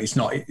argument.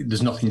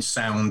 There's nothing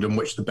sound on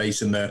which they're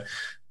basing their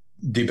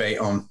debate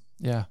on.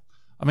 Yeah.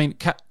 I mean,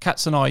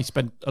 Katz and I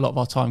spend a lot of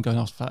our time going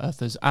after flat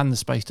earthers and the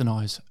space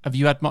deniers. Have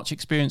you had much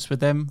experience with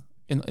them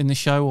in the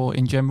show or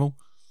in general?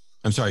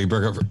 I'm sorry, you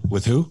broke up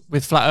with who?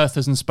 With flat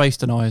earthers and space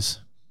deniers.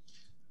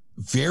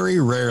 Very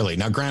rarely.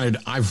 Now, granted,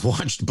 I've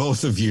watched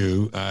both of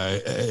you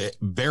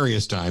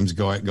various times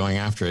going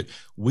after it.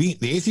 The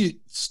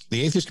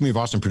Atheist Community of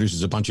Austin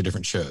produces a bunch of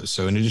different shows.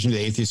 So in addition to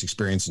the Atheist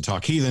Experience and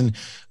Talk Heathen,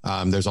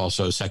 there's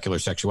also Secular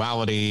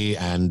Sexuality.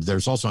 And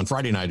there's also on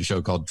Friday night a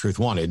show called Truth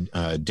Wanted.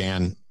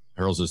 Dan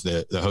Hurls is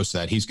the host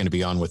of that. He's going to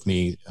be on with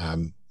me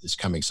this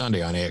coming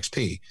Sunday on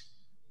AXP.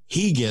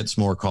 He gets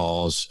more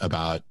calls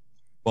about,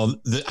 I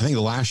think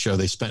the last show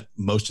they spent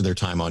most of their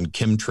time on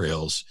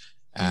chemtrails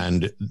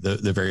and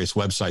the various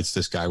websites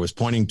this guy was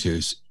pointing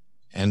to.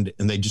 And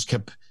they just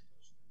kept,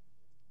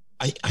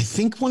 I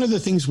think one of the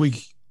things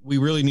we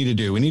really need to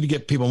do, we need to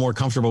get people more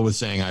comfortable with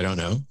saying, I don't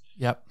know.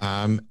 Yep.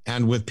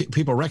 And with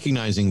people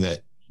recognizing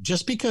that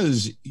just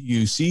because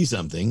you see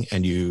something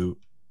and you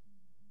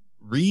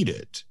read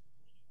it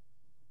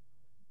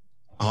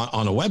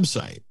on a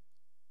website,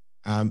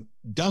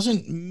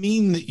 doesn't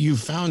mean that you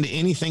found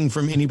anything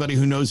from anybody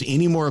who knows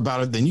any more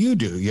about it than you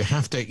do. You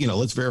have to,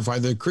 let's verify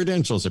the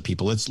credentials of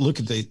people. Let's look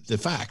at the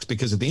facts,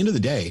 because at the end of the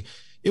day,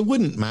 it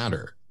wouldn't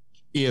matter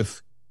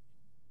if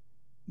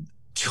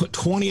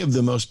 20 of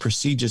the most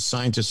prestigious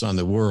scientists on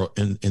the world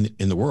in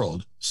the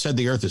world said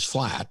the earth is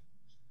flat.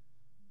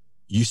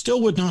 You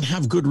still would not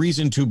have good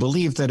reason to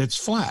believe that it's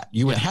flat.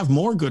 You would have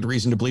more good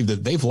reason to believe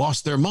that they've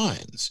lost their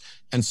minds.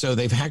 And so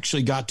they've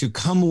actually got to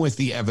come with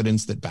the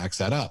evidence that backs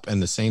that up. And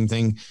the same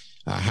thing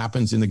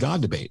happens in the God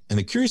debate. And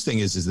the curious thing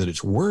is that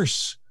it's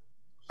worse.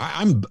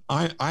 I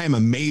am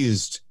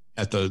amazed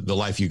at the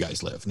life you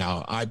guys live.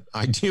 Now,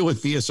 I deal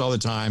with theists all the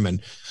time,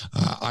 and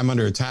I'm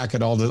under attack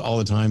all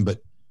the time.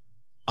 But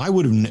I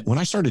would have, when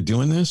I started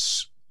doing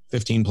this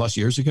 15 plus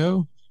years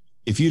ago,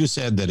 if you'd have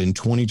said that in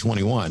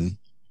 2021,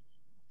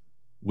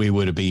 we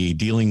would be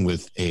dealing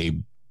with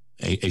a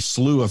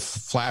slew of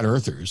flat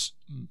earthers,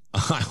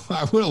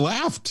 I would have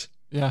laughed.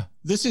 Yeah.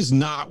 This is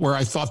not where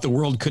I thought the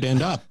world could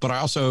end up, but I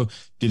also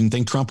didn't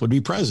think Trump would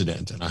be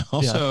president. And I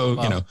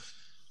also,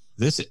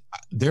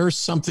 there's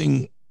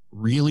something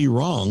really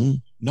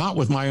wrong, not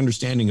with my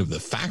understanding of the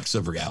facts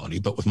of reality,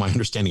 but with my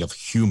understanding of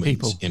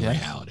humans in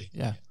reality.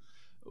 Yeah.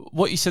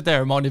 What you said there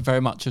reminded very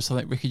much of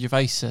something Ricky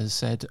Gervais has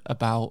said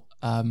about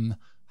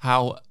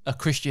how a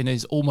Christian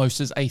is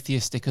almost as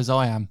atheistic as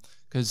I am,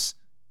 because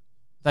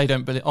I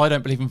don't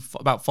believe in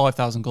about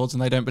 5,000 gods,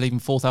 and they don't believe in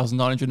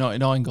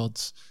 4,999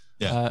 gods.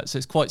 Yeah. So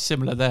it's quite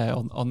similar there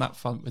on that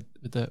front with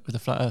the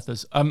flat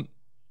earthers. A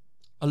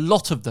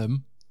lot of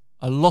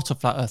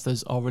flat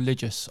earthers are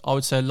religious. I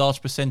would say a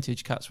large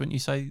percentage, Katz, wouldn't you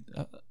say?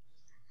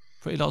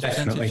 Pretty large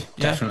percentage.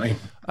 Definitely.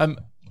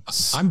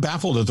 I'm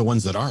baffled at the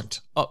ones that aren't.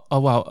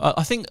 Well,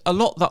 I think a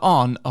lot that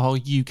aren't are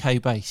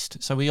UK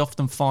based. So we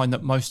often find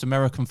that most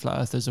American flat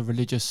earthers are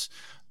religious.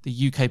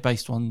 The UK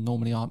based one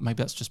normally aren't. Maybe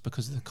that's just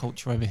because of the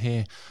culture over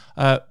here.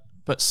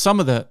 But some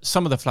of the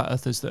flat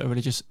earthers that are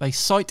religious, they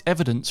cite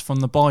evidence from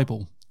the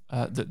Bible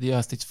that the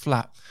earth is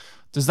flat.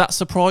 Does that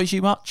surprise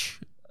you much,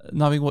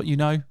 knowing what you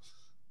know?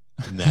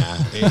 Nah,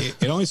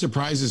 it only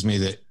surprises me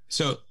that.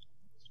 So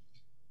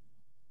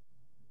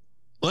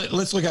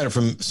let's look at it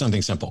from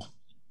something simple.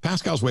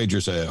 Pascal's wager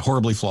is a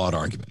horribly flawed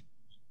argument.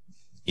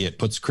 It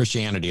puts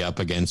Christianity up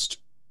against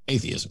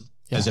atheism,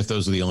 as if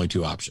those are the only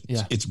two options.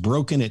 Yeah. It's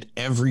broken at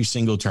every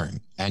single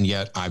turn. And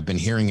yet I've been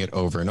hearing it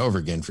over and over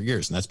again for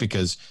years. And that's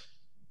because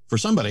for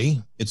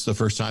somebody, it's the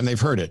first time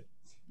they've heard it.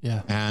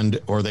 Yeah.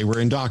 Or they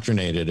were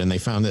indoctrinated and they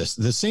found this.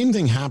 The same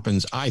thing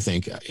happens, I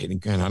think,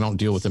 and I don't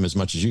deal with them as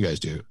much as you guys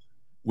do,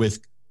 with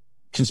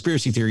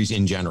conspiracy theories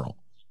in general.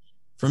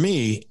 For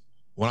me,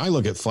 when I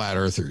look at flat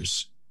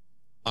earthers,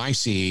 I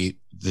see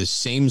the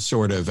same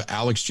sort of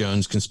Alex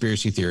Jones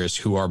conspiracy theorists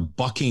who are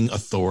bucking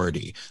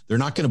authority. They're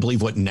not going to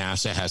believe what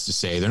NASA has to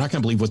say. They're not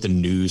going to believe what the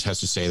news has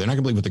to say. They're not going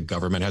to believe what the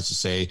government has to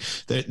say.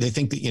 They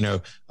think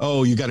that,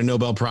 oh, you got a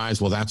Nobel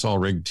Prize. Well, that's all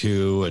rigged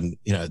too. And,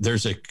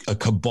 there's a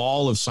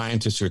cabal of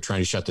scientists who are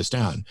trying to shut this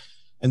down.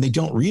 And they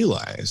don't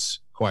realize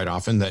quite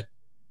often that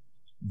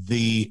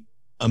the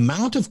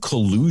amount of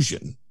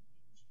collusion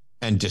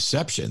and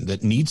deception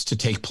that needs to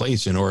take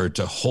place in order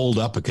to hold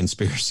up a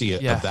conspiracy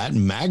of that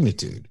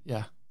magnitude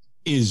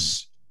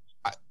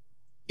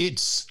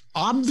it's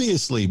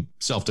obviously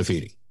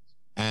self-defeating.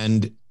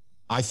 And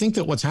I think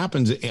that what's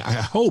happened, I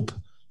hope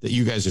that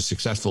you guys are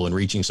successful in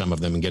reaching some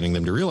of them and getting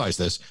them to realize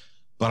this,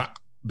 but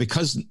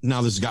because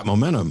now this has got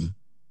momentum,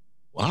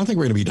 I don't think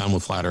we're going to be done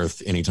with flat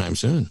earth anytime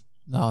soon.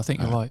 No, I think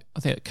you're right.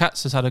 I think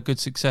Katz has had a good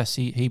success.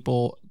 He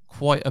bought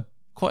quite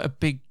a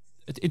big,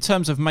 in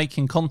terms of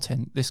making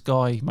content, this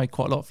guy made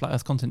quite a lot of flat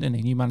earth content, didn't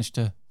he? And you managed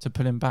to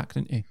pull him back,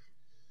 didn't you?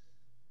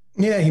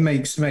 Yeah, he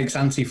makes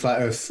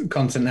anti-flat earth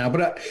content now.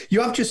 But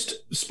you have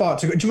just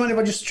sparked. Do you mind if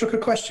I just chuck a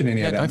question in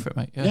here? Yeah, then? go for it,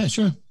 mate. Yeah,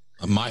 sure.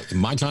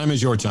 My time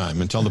is your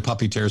time until the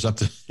puppy tears up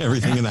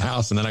everything in the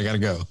house, and then I got to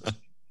go.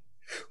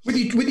 With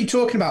you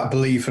talking about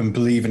belief and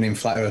believing in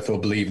flat earth or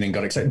believing in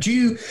God, etc. Do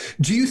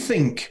you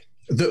think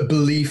that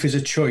belief is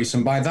a choice?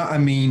 And by that I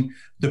mean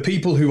the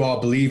people who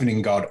are believing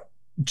in God.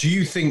 Do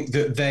you think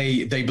that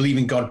they believe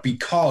in God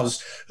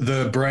because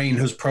the brain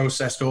has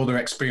processed all their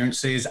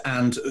experiences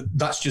and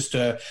that's just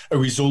a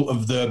result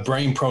of the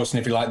brain processing,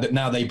 if you like, that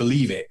now they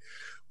believe it?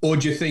 Or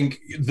do you think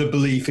the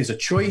belief is a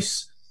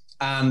choice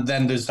and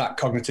then there's that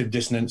cognitive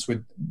dissonance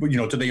with,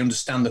 do they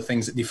understand the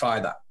things that defy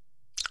that?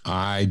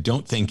 I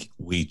don't think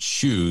we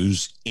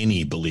choose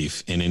any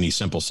belief in any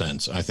simple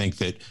sense. I think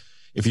that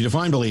if you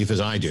define belief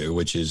as I do,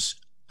 which is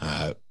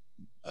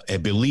a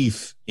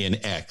belief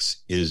in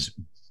X is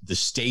the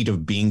state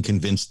of being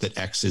convinced that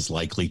X is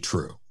likely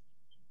true,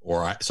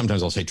 or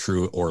sometimes I'll say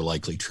true or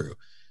likely true.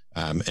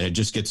 And it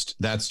just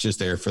that's just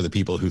there for the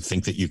people who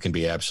think that you can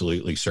be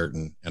absolutely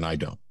certain, and I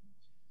don't.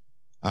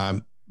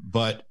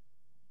 But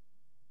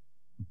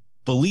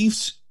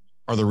beliefs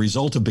are the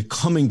result of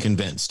becoming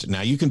convinced.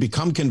 Now, you can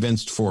become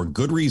convinced for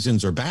good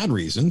reasons or bad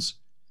reasons.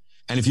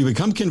 And if you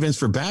become convinced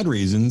for bad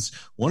reasons,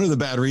 one of the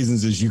bad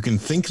reasons is you can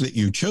think that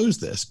you chose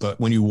this. But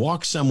when you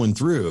walk someone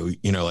through,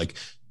 like,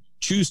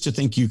 choose to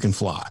think you can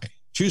fly,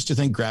 choose to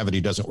think gravity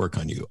doesn't work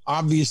on you.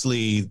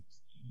 Obviously,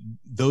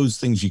 those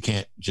things you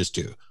can't just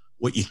do.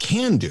 What you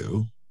can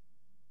do,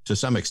 to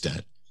some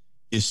extent,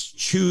 is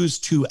choose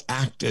to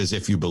act as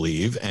if you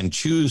believe and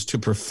choose to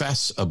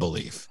profess a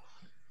belief.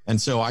 And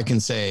so I can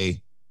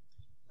say,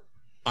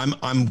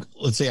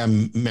 let's say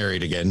I'm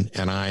married again,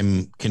 and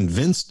I'm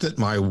convinced that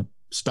my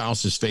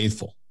spouse is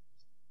faithful.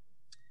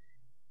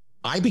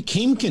 I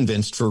became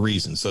convinced for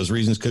reasons. Those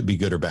reasons could be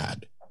good or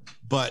bad,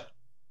 but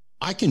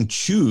I can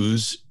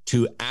choose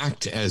to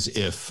act as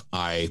if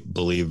I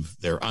believe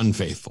they're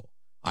unfaithful.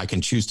 I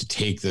can choose to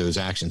take those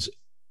actions.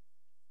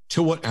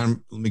 To what? Let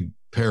me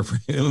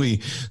paraphrase.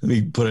 Let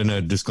me put in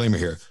a disclaimer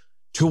here.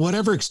 To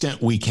whatever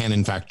extent we can,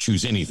 in fact,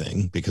 choose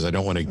anything, because I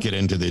don't want to get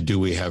into the do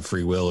we have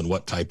free will and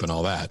what type and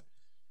all that.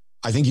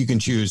 I think you can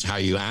choose how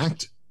you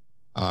act,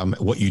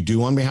 what you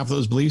do on behalf of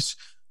those beliefs.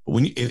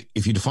 But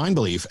if you define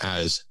belief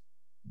as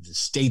the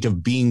state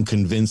of being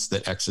convinced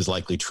that X is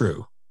likely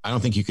true, I don't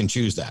think you can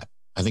choose that.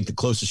 I think the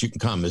closest you can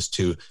come is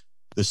to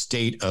the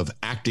state of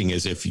acting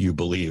as if you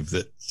believe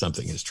that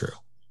something is true.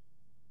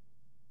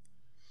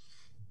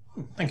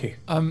 Thank you.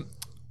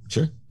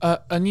 Sure.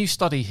 A new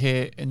study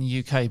here in the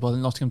UK by the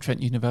Nottingham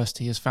Trent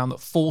University has found that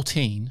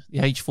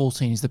the age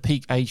 14 is the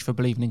peak age for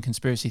believing in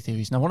conspiracy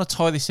theories. Now, I want to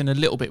tie this in a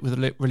little bit with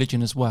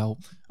religion as well.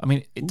 I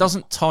mean, it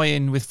doesn't tie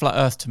in with flat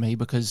earth to me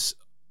because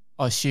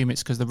I assume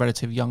it's because of the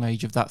relative young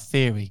age of that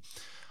theory.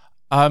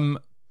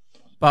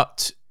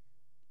 But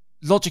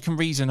logic and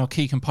reason are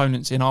key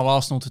components in our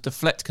arsenal to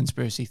deflect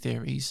conspiracy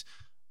theories.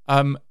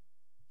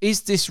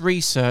 Is this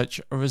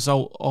research a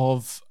result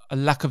of a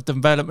lack of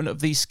development of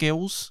these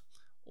skills?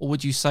 Or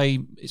would you say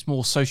it's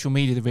more social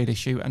media the real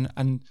issue?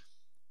 And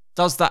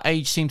does that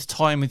age seem to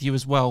tie in with you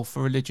as well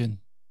for religion?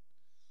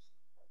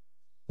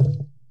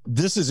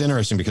 This is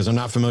interesting because I'm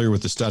not familiar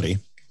with the study.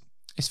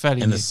 It's fairly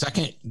And new. the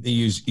second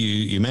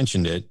you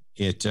mentioned it,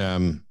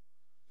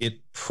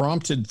 it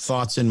prompted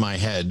thoughts in my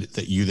head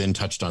that you then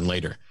touched on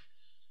later.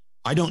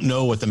 I don't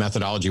know what the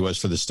methodology was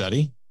for the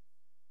study,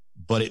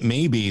 but it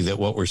may be that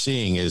what we're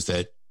seeing is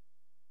that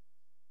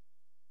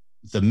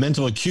the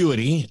mental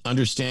acuity,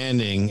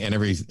 understanding, and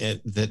everything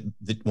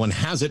that one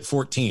has at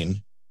 14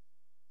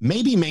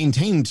 may be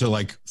maintained to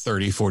like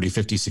 30, 40,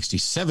 50, 60,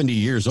 70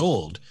 years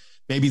old.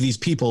 Maybe these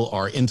people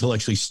are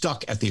intellectually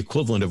stuck at the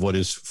equivalent of what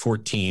is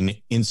 14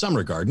 in some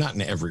regard, not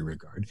in every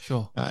regard,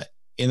 Sure.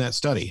 In that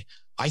study.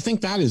 I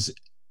think that is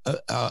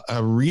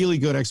a really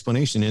good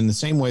explanation, in the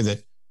same way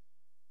that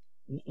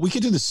we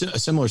could do a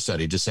similar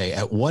study to say,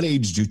 at what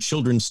age do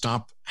children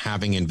stop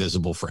having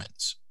invisible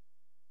friends?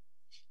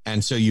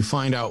 And so you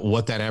find out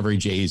what that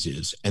average age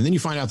is. And then you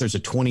find out there's a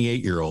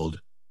 28-year-old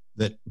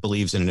that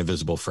believes in an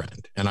invisible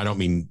friend. And I don't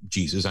mean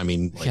Jesus. I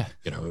mean,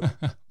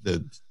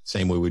 the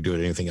same way we do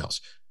it anything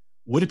else.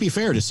 Would it be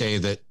fair to say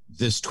that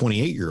this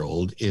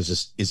 28-year-old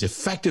is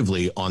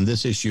effectively on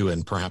this issue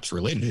and perhaps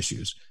related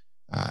issues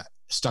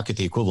stuck at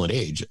the equivalent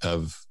age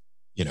of,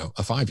 a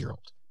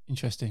 5-year-old?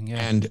 Interesting. Yeah.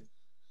 And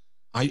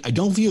I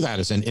don't view that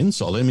as an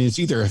insult. I mean, it's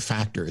either a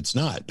fact or it's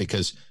not,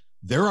 because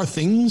there are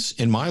things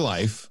in my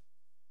life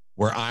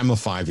where I'm a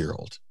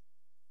 5-year-old.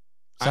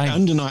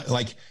 I'm not,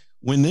 like,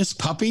 when this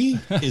puppy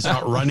is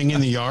out running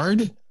in the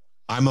yard,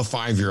 I'm a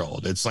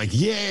 5-year-old. It's like,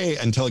 yay,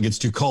 until it gets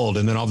too cold.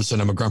 And then all of a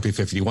sudden I'm a grumpy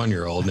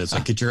 51-year-old. And it's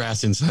like, get your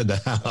ass inside the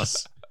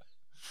house.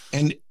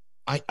 And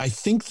I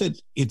think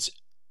that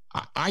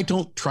I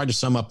don't try to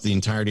sum up the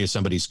entirety of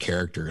somebody's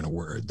character in a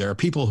word. There are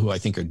people who I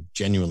think are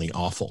genuinely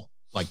awful,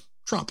 like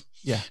Trump.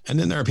 Yeah. And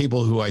then there are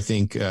people who I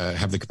think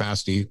have the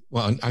capacity.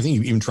 Well, I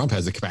think even Trump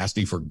has the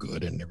capacity for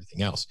good and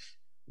everything else.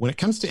 When it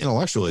comes to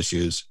intellectual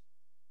issues,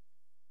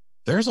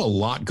 there's a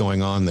lot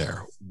going on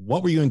there.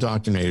 What were you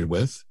indoctrinated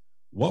with?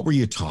 What were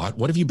you taught?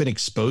 What have you been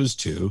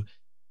exposed to?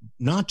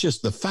 Not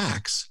just the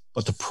facts,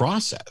 but the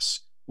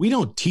process. We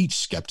don't teach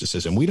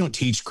skepticism. We don't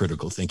teach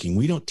critical thinking.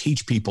 We don't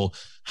teach people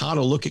how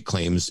to look at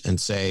claims and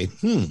say,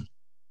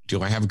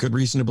 do I have a good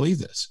reason to believe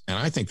this? And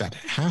I think that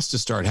has to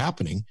start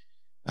happening.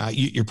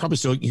 You're probably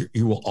still,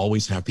 you will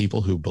always have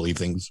people who believe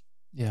things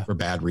for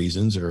bad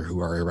reasons or who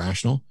are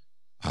irrational.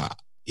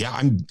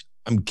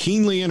 I'm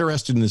keenly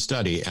interested in the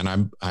study,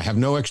 and I have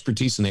no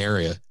expertise in the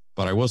area,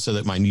 but I will say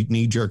that my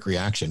knee-jerk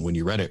reaction when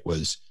you read it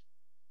was,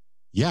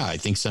 I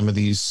think some of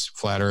these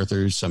flat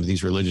earthers, some of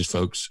these religious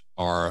folks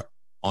are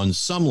on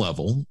some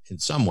level, in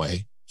some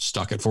way,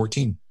 stuck at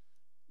 14.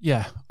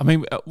 Yeah. I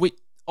mean,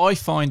 I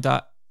find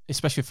that,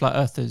 especially flat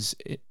earthers,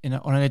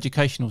 on an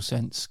educational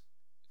sense,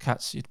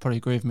 Katz, you'd probably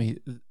agree with me,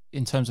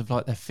 in terms of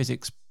like their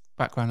physics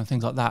background and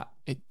things like that,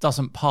 it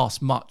doesn't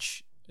pass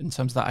much in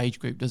terms of that age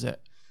group, does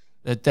it?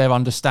 Their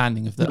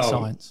understanding of that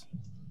science.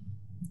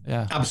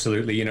 Yeah,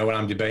 absolutely. When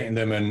I'm debating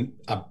them, and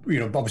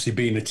obviously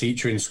being a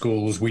teacher in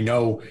schools, we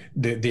know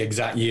the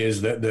exact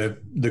years that they're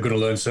going to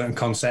learn certain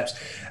concepts,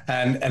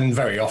 and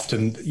very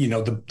often,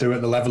 they're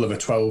at the level of a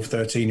 12,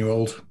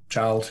 13-year-old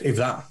child, if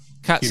that.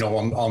 Katz,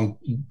 on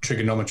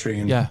trigonometry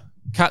and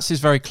Katz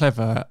is very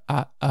clever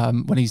at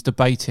when he's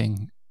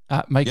debating.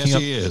 At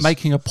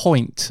making a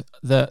point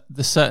that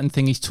the certain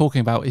thing he's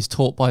talking about is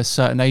taught by a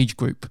certain age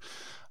group.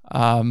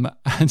 And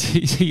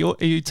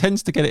he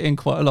tends to get it in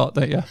quite a lot,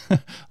 don't you?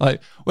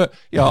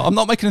 I'm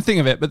not making a thing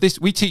of it, but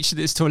we teach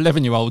this to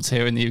 11-year-olds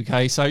here in the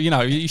UK, so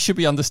you should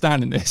be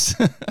understanding this.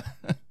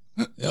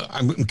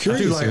 I'm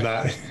curious. I do like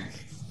that.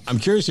 I'm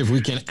curious if we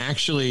can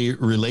actually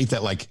relate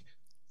that. Like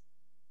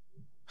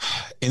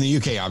in the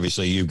UK,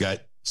 obviously you've got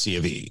C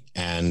of E,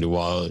 and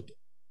while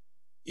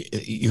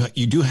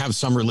you do have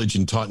some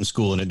religion taught in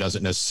school, and it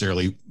doesn't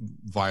necessarily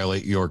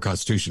violate your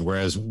constitution.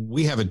 Whereas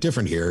we have it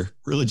different here.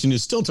 Religion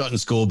is still taught in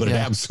school, but it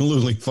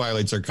absolutely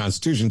violates our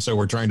constitution. So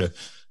we're trying to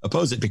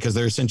oppose it because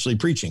they're essentially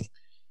preaching.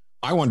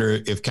 I wonder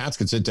if Katz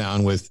could sit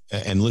down with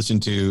and listen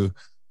to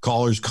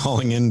callers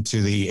calling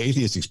into the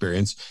atheist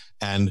experience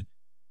and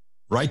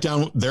write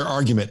down their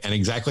argument and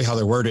exactly how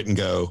they word it and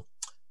go,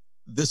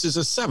 this is a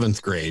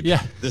 7th grade.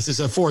 Yeah. This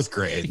is a 4th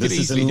grade. This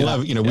is an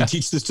 11. We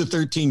teach this to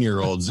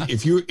 13-year-olds.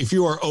 If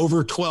you are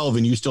over 12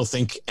 and you still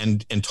think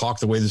and talk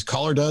the way this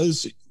caller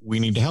does, we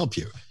need to help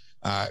you.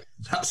 That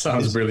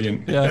sounds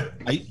brilliant. Yeah.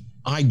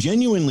 I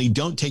genuinely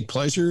don't take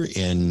pleasure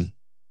in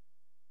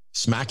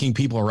smacking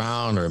people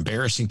around or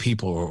embarrassing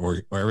people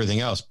or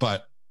everything else,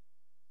 but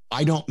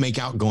I don't make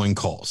outgoing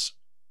calls.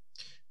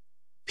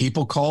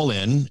 People call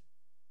in.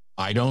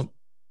 I don't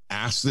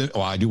ask them.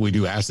 Well, we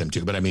do ask them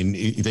to, but I mean,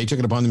 they took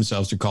it upon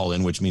themselves to call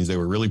in, which means they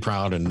were really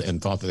proud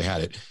and thought that they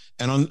had it.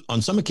 And on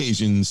some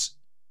occasions,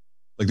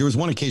 like there was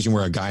one occasion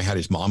where a guy had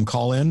his mom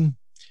call in,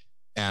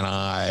 and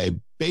I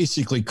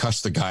basically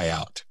cussed the guy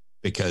out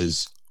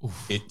because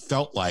it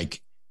felt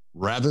like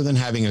rather than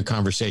having a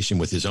conversation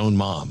with his own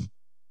mom,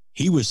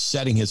 he was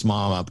setting his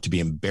mom up to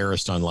be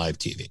embarrassed on live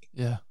TV.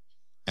 Yeah.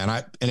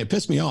 And it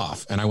pissed me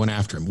off, and I went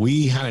after him.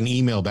 We had an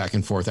email back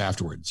and forth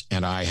afterwards,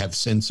 and I have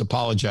since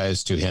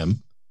apologized to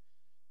him.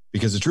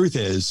 Because the truth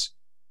is,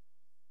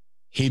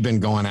 he'd been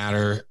going at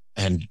her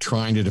and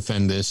trying to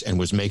defend this and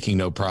was making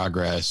no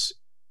progress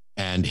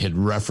and had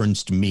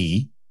referenced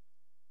me.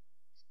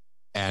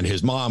 And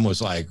his mom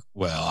was like,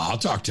 well, I'll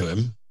talk to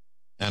him.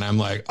 And I'm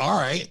like, all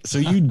right, so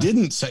you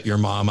didn't set your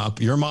mom up.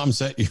 Your mom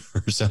set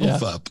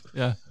yourself up.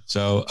 Yeah.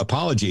 So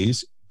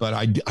apologies, but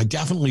I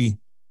definitely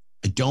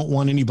don't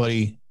want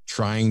anybody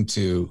trying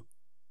to,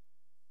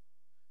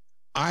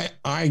 I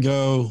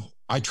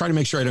try to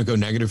make sure I don't go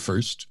negative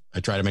first. I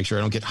try to make sure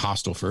I don't get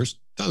hostile first.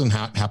 Doesn't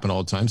happen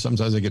all the time.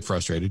 Sometimes I get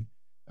frustrated.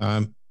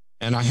 And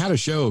I had a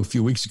show a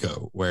few weeks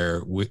ago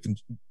where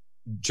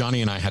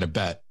Johnny and I had a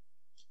bet,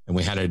 and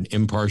we had an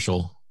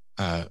impartial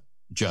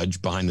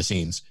judge behind the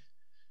scenes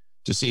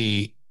to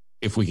see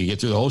if we could get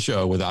through the whole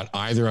show without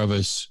either of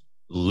us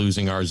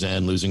losing our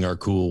zen, losing our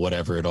cool,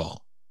 whatever at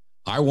all.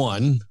 I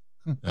won.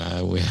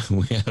 We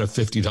had a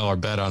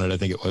 $50 bet on it, I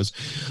think it was.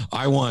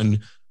 I won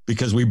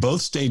because we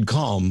both stayed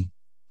calm,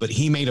 but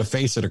he made a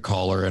face at a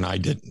caller and I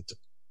didn't.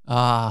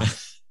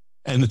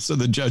 And so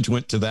the judge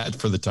went to that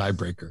for the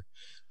tiebreaker.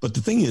 But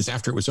the thing is,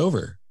 after it was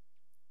over,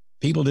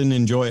 people didn't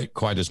enjoy it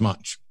quite as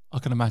much. I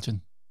can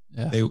imagine.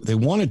 Yeah. They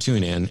want to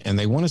tune in and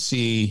they want to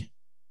see,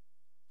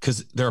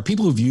 because there are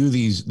people who view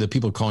the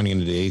people calling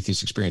into the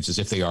atheist experience as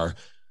if they are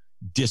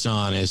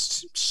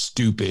dishonest,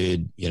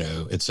 stupid,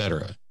 et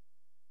cetera.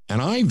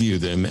 And I view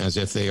them as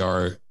if they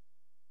are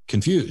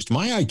confused.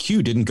 My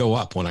IQ didn't go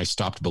up when I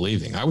stopped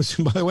believing.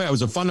 By the way, I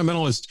was a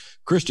fundamentalist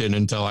Christian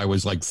until I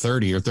was like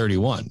 30 or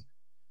 31.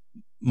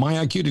 My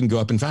IQ didn't go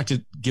up. In fact,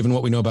 given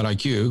what we know about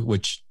IQ,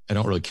 which I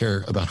don't really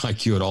care about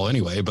IQ at all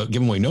anyway, but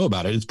given what we know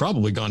about it, it's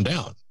probably gone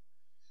down.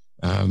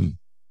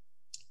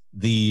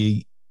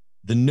 The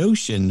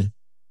notion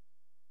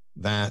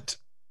that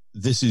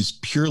this is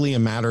purely a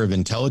matter of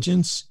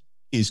intelligence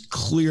is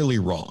clearly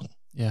wrong.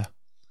 Yeah.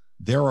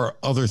 There are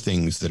other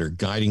things that are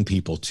guiding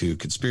people to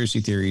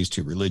conspiracy theories,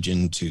 to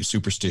religion, to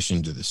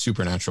superstition, to the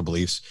supernatural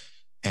beliefs.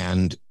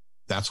 And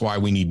that's why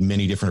we need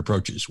many different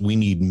approaches. We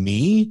need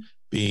me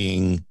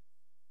being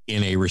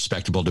in a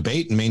respectable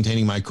debate and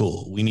maintaining my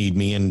cool. We need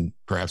me and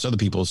perhaps other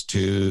people's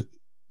to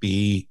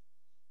be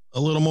a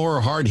little more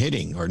hard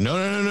hitting, or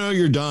no,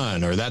 you're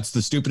done, or that's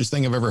the stupidest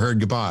thing I've ever heard,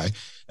 goodbye.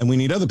 And we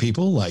need other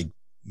people like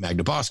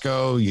Magda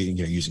Bosco,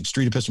 using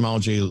street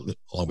epistemology,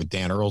 along with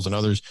Dan Earls and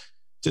others,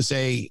 to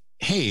say,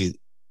 hey,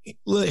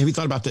 have you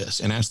thought about this?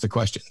 And ask the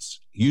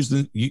questions.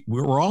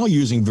 We're all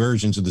using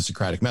versions of the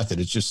Socratic method.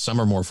 It's just some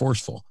are more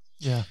forceful.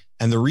 Yeah.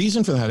 And the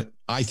reason for that,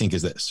 I think,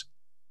 is this.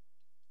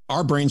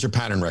 Our brains are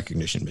pattern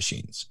recognition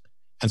machines.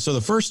 And so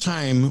the first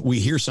time we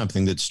hear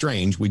something that's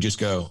strange, we just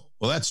go,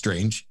 well, that's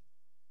strange.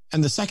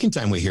 And the second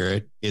time we hear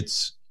it,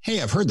 it's,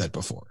 hey, I've heard that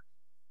before.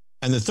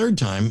 And the third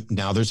time,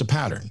 now there's a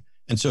pattern.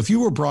 And so if you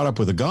were brought up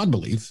with a God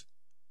belief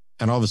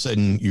and all of a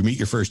sudden you meet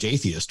your first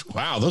atheist,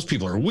 wow, those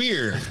people are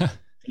weird.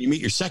 You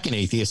meet your second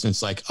atheist and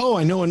it's like, oh,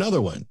 I know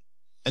another one.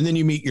 And then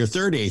you meet your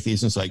third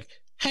atheist and it's like,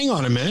 hang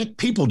on a minute,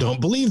 people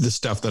don't believe the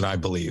stuff that I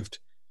believed.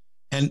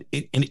 And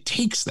it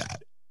takes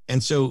that.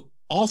 And so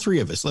all three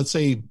of us, let's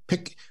say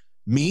pick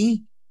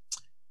me,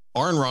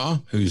 Aaron Ra,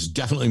 who's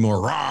definitely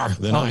more raw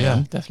than I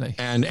am, definitely,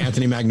 and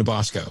Anthony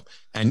Magnabosco.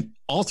 And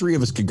all three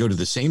of us could go to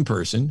the same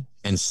person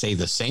and say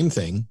the same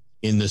thing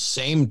in the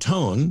same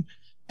tone.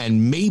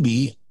 And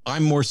maybe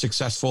I'm more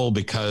successful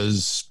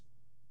because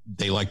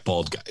they like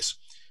bald guys.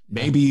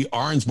 Maybe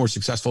Aaron's more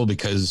successful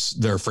because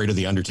they're afraid of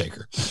the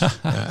Undertaker.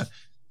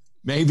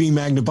 Maybe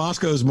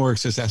Magnabosco is more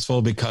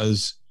successful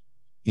because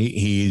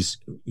he's,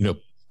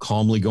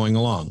 calmly going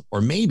along.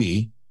 Or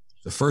maybe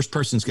the first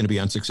person's going to be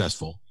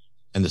unsuccessful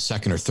and the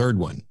second or third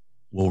one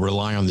will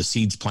rely on the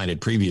seeds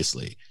planted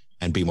previously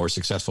and be more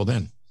successful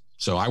then.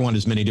 So I want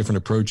as many different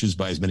approaches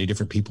by as many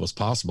different people as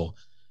possible,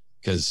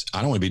 because I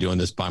don't want to be doing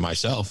this by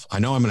myself. I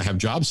know I'm going to have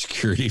job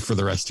security for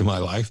the rest of my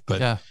life,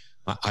 but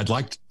I'd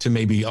like to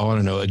maybe,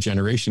 a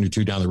generation or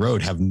two down the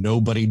road, have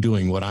nobody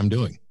doing what I'm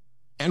doing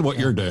and what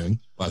you're doing,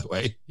 by the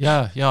way.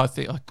 Yeah. I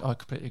think I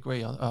completely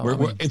agree.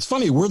 It's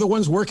funny. We're the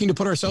ones working to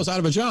put ourselves out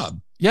of a job.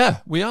 Yeah,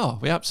 we are.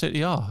 We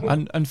absolutely are.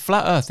 And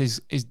flat Earth is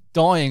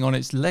dying on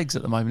its legs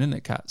at the moment, isn't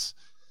it, Katz?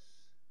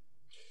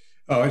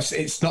 Oh,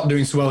 it's not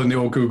doing so well in the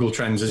old Google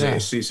trends, is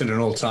it? It's at an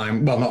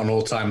all-time, well, not an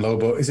all-time low,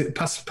 but is it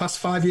past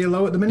 5-year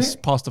low at the minute? It's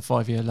past the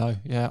 5-year low,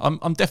 yeah.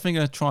 I'm definitely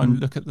going to try and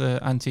look at the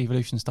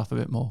anti-evolution stuff a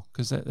bit more,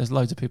 because there's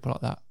loads of people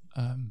like that.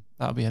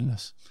 That'll be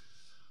endless.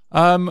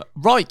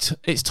 Right,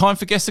 it's time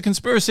for Guess the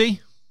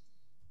Conspiracy.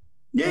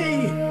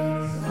 Yay!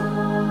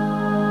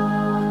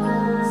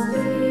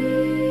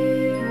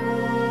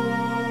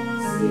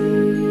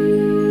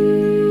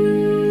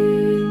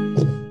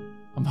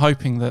 I'm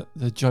hoping that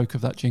the joke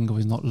of that jingle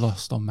is not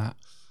lost on Matt.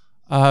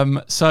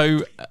 It's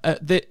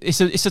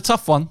a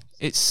tough one.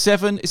 Is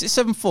it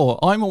 7-4?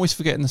 I'm always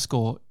forgetting the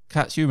score.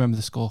 Katz, you remember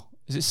the score.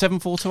 Is it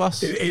 7-4 to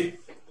us? It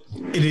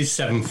is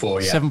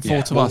 7-4, yeah.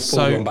 7-4 to us.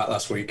 So one back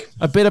last week.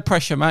 A bit of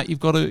pressure, Matt. You've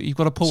got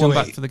to pull one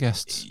back for the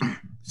guests.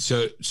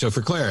 So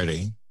for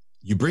clarity,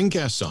 you bring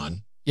guests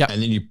on,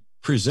 and then you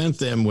present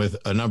them with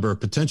a number of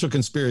potential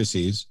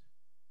conspiracies.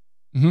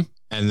 Mm-hmm.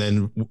 And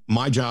then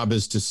my job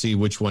is to see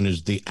which one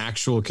is the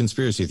actual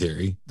conspiracy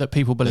theory that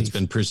people believe. That's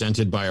been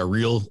presented by a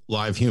real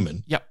live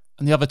human. Yep.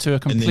 And the other two are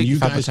completely And then you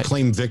fabricated. guys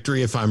claim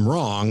victory if I'm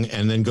wrong,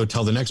 and then go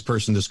tell the next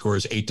person the score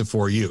is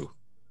 8-4 you.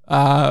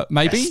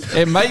 Maybe. Yes.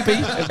 It may be.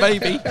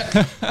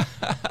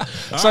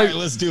 All right,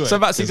 let's do it. So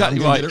that's exactly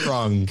right. Get it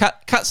wrong.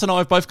 Katz and I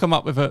have both come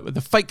up with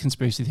a fake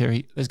conspiracy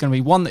theory. There's going to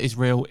be one that is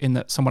real in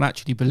that someone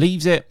actually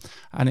believes it,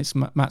 and it's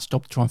Matt's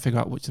job to try and figure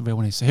out which the real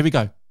one is. So here we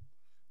go.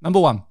 Number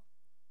 1.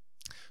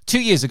 2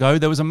 years ago,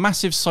 there was a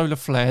massive solar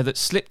flare that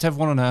slipped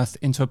everyone on Earth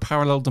into a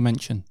parallel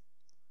dimension.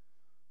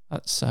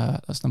 That's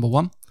number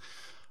 1.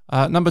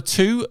 Number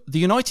 2, the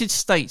United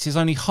States is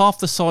only half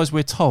the size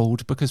we're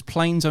told because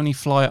planes only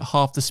fly at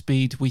half the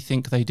speed we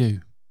think they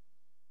do.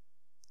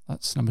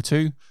 That's number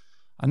 2.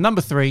 And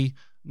number 3,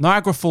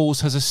 Niagara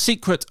Falls has a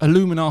secret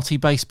Illuminati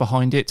base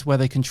behind it where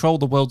they control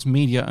the world's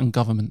media and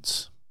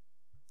governments.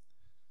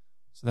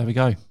 So there we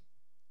go.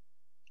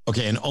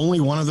 Okay, and only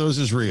one of those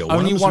is real.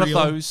 Only one of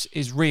those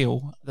is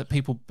real that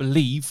people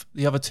believe.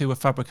 The other two are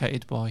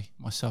fabricated by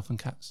myself and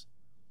Cats.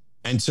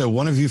 And so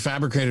one of you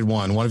fabricated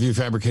one of you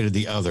fabricated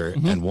the other,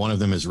 and one of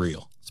them is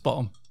real. Spot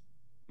on.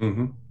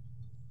 Mm-hmm.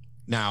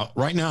 Now,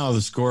 right now,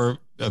 the score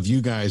of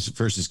you guys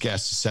versus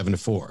guests is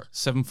 7-4.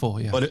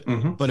 7-4,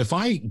 yeah. But if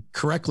I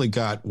correctly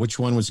got which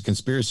one was a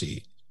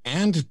conspiracy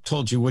and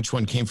told you which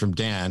one came from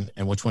Dan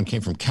and which one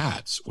came from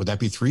Cats, would that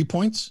be 3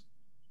 points?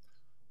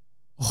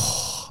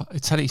 Oh, I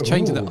tell you, he's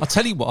changing that. I'll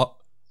tell you what.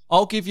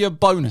 I'll give you a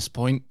bonus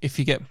point if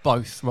you get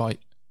both right.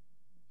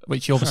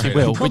 Which you obviously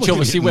will. Which you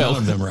obviously will.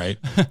 None of them right.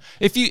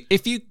 If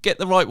you get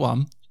the right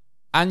one,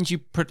 and you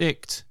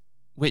predict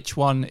which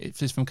one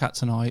is from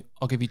Cats and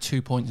I'll give you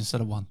 2 points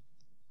instead of 1.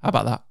 How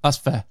about that? That's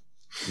fair.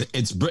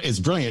 It's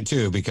brilliant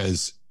too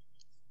because,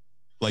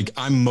 like,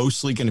 I'm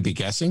mostly going to be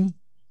guessing.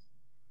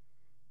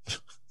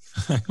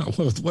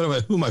 Who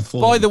am I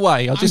fooling? By the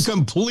way, I'm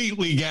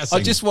completely guessing.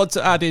 I just want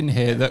to add in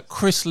here that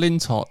Chris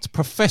Lintott,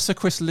 Professor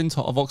Chris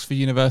Lintott of Oxford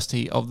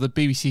University of the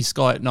BBC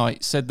Sky at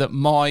Night, said that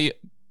my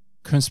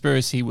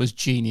conspiracy was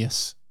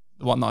genius,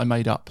 the one that I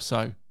made up.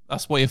 So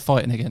that's what you're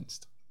fighting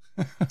against.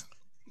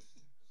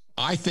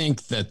 I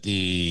think that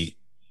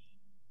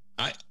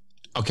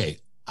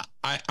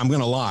I'm going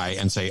to lie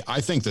and say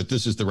I think that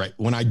this is the right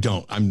when I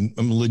don't. I'm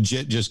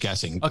legit just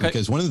guessing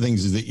because one of the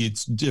things is that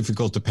it's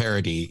difficult to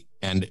parody,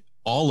 and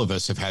all of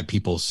us have had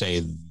people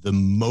say the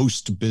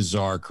most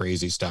bizarre,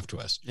 crazy stuff to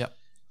us. Yep.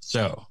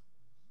 So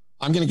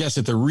I'm going to guess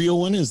that the real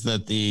one is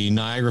that the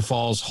Niagara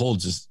Falls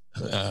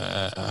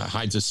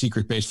hides a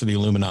secret base for the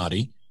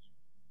Illuminati,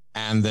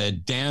 and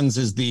that Dan's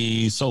is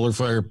the solar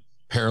flare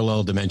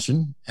parallel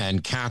dimension,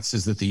 and Cat's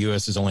is that the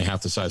U.S. is only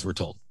half the size we're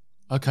told.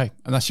 Okay,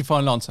 and that's your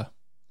final answer.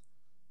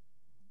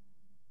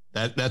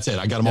 That's it.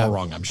 I got them all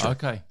wrong, I'm sure.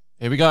 Okay,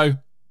 here we go.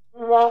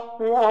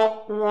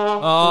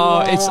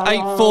 Oh, it's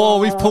 8-4.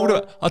 We've pulled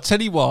it. I'll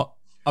tell you what.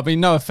 I mean,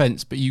 no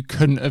offense, but you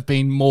couldn't have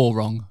been more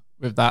wrong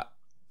with that.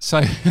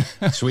 So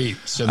sweet.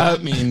 So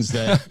that means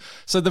that.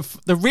 So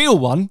the real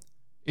one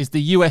is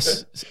the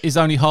US is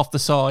only half the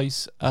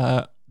size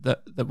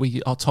that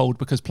we are told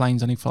because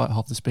planes only fly at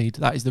half the speed.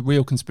 That is the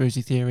real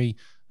conspiracy theory.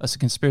 That's a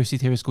conspiracy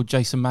theorist called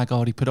Jason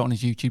Maggard. He put it on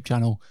his YouTube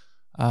channel.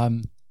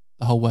 The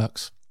whole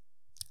works.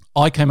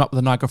 I came up with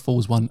the Niagara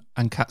Falls one,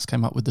 and Cats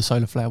came up with the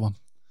solar flare one.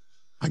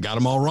 I got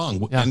them all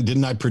wrong. Yeah. And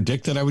didn't I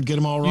predict that I would get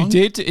them all wrong?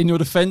 You did in your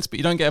defense, but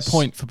you don't get a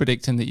point for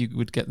predicting that you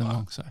would get them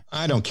wrong. So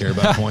I don't care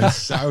about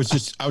points. I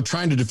was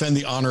trying to defend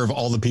the honor of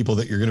all the people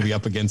that you're going to be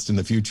up against in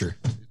the future.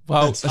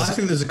 Well, I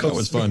think there's that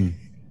was fun.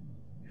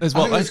 There's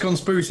a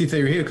conspiracy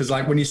theory here because,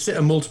 like, when you sit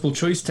a multiple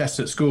choice test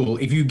at school,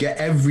 if you get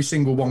every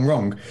single one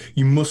wrong,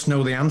 you must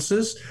know the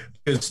answers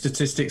because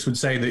statistics would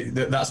say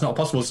that that's not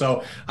possible.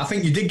 So I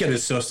think you did get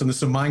us sus, and there's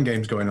some mind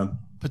games going on.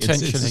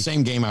 Potentially. It's the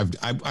same game.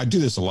 I do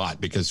this a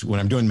lot because when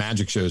I'm doing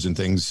magic shows and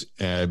things,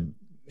 and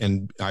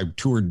I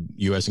toured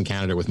US and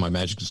Canada with my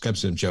Magic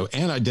Skepticism show,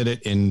 and I did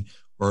it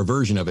or a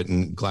version of it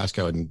in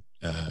Glasgow and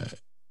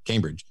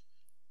Cambridge.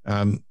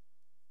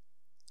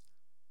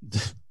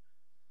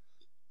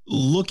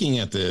 Looking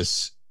at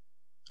this,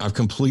 I've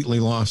completely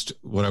lost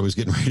what I was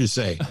getting ready to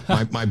say.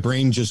 My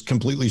brain just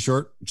completely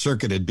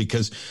short-circuited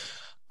because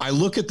I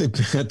look at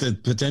the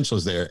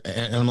potentials there,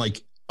 and I'm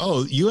like,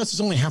 oh, U.S.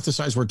 is only half the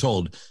size we're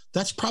told.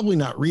 That's probably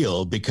not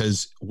real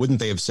because wouldn't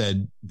they have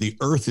said the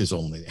Earth is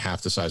only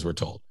half the size we're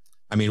told?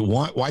 I mean,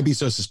 why be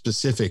so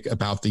specific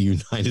about the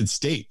United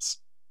States?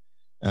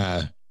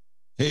 Because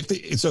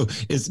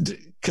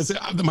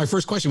my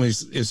first question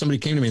was if somebody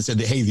came to me and said,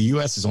 hey, the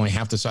U.S. is only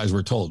half the size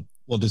we're told.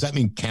 Well, does that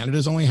mean Canada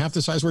is only half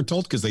the size we're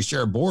told because they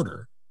share a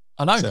border?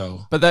 I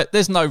know, but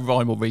there's no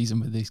rhyme or reason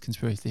with these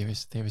conspiracy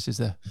theorists, is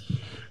there?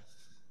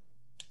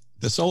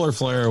 The solar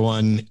flare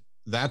one,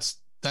 that's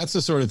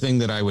the sort of thing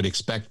that I would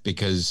expect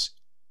because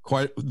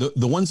quite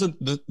the ones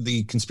that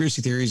the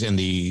conspiracy theories and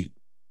the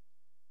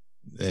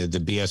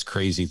BS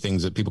crazy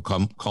things that people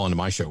call into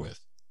my show with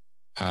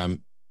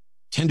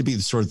tend to be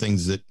the sort of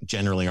things that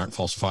generally aren't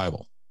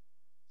falsifiable.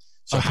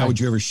 So how would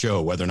you ever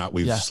show whether or not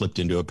we've slipped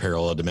into a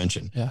parallel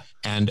dimension? Yeah.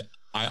 And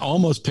I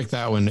almost picked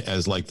that one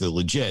as like the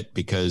legit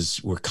because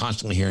we're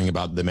constantly hearing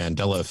about the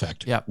Mandela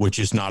effect, which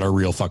is not a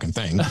real fucking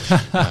thing.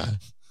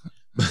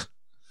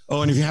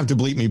 Oh, and if you have to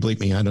bleep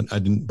me. I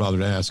didn't bother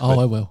to ask.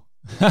 I will.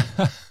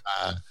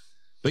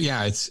 But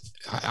yeah,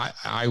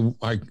 I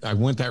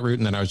went that route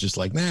and then I was just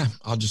like, nah,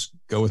 I'll just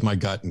go with my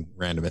gut and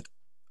random it.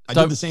 I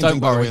did the same thing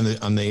by the way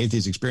on the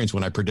Atheist Experience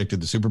when I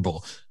predicted the Super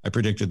Bowl. I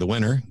predicted the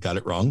winner, got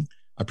it wrong.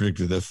 I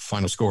predicted the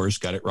final scores,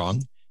 got it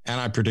wrong. And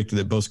I predicted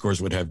that both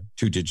scores would have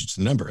 2 digits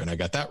in the number, and I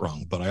got that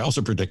wrong. But I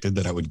also predicted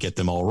that I would get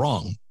them all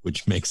wrong,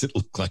 which makes it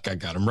look like I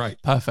got them right.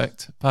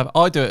 Perfect.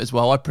 I do it as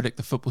well. I predict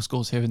the football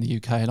scores here in the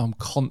UK, and I'm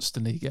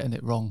constantly getting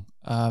it wrong.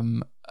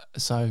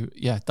 So,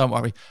 yeah, don't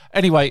worry.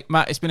 Anyway,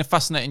 Matt, it's been a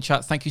fascinating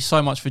chat. Thank you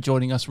so much for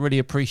joining us. Really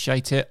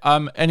appreciate it.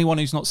 Anyone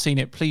who's not seen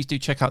it, please do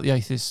check out the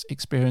Atheist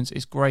Experience.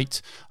 It's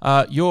great.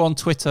 You're on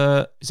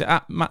Twitter. Is it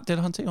at Matt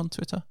Dillahunty on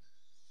Twitter?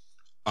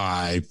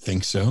 I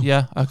think so.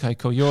 Yeah. Okay.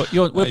 Cool. We'll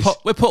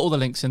put all the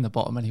links in the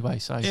bottom anyway.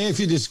 So if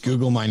you just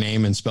Google my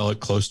name and spell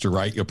it close to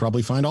right, you'll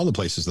probably find all the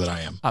places that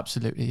I am.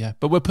 Absolutely. Yeah.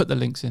 But we'll put the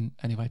links in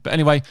anyway. But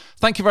anyway,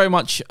 thank you very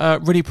much.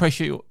 Really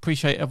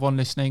appreciate everyone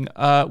listening.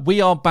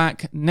 We are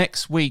back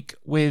next week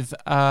with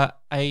an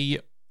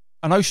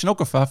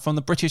oceanographer from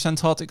the British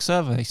Antarctic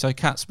Survey. So,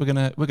 Katz, we're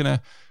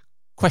gonna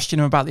question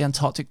him about the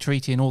Antarctic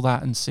Treaty and all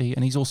that,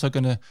 and he's also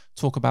going to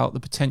talk about the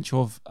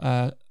potential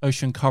of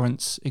ocean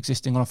currents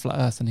existing on a flat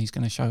Earth, and he's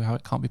going to show how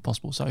it can't be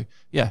possible. So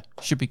yeah,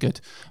 should be good.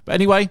 But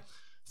anyway,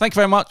 thank you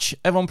very much.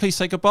 Everyone, please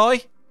say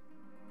goodbye.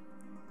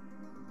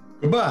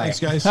 Goodbye. Thanks,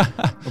 guys.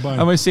 Bye-bye.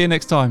 And we'll see you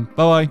next time.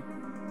 Bye-bye.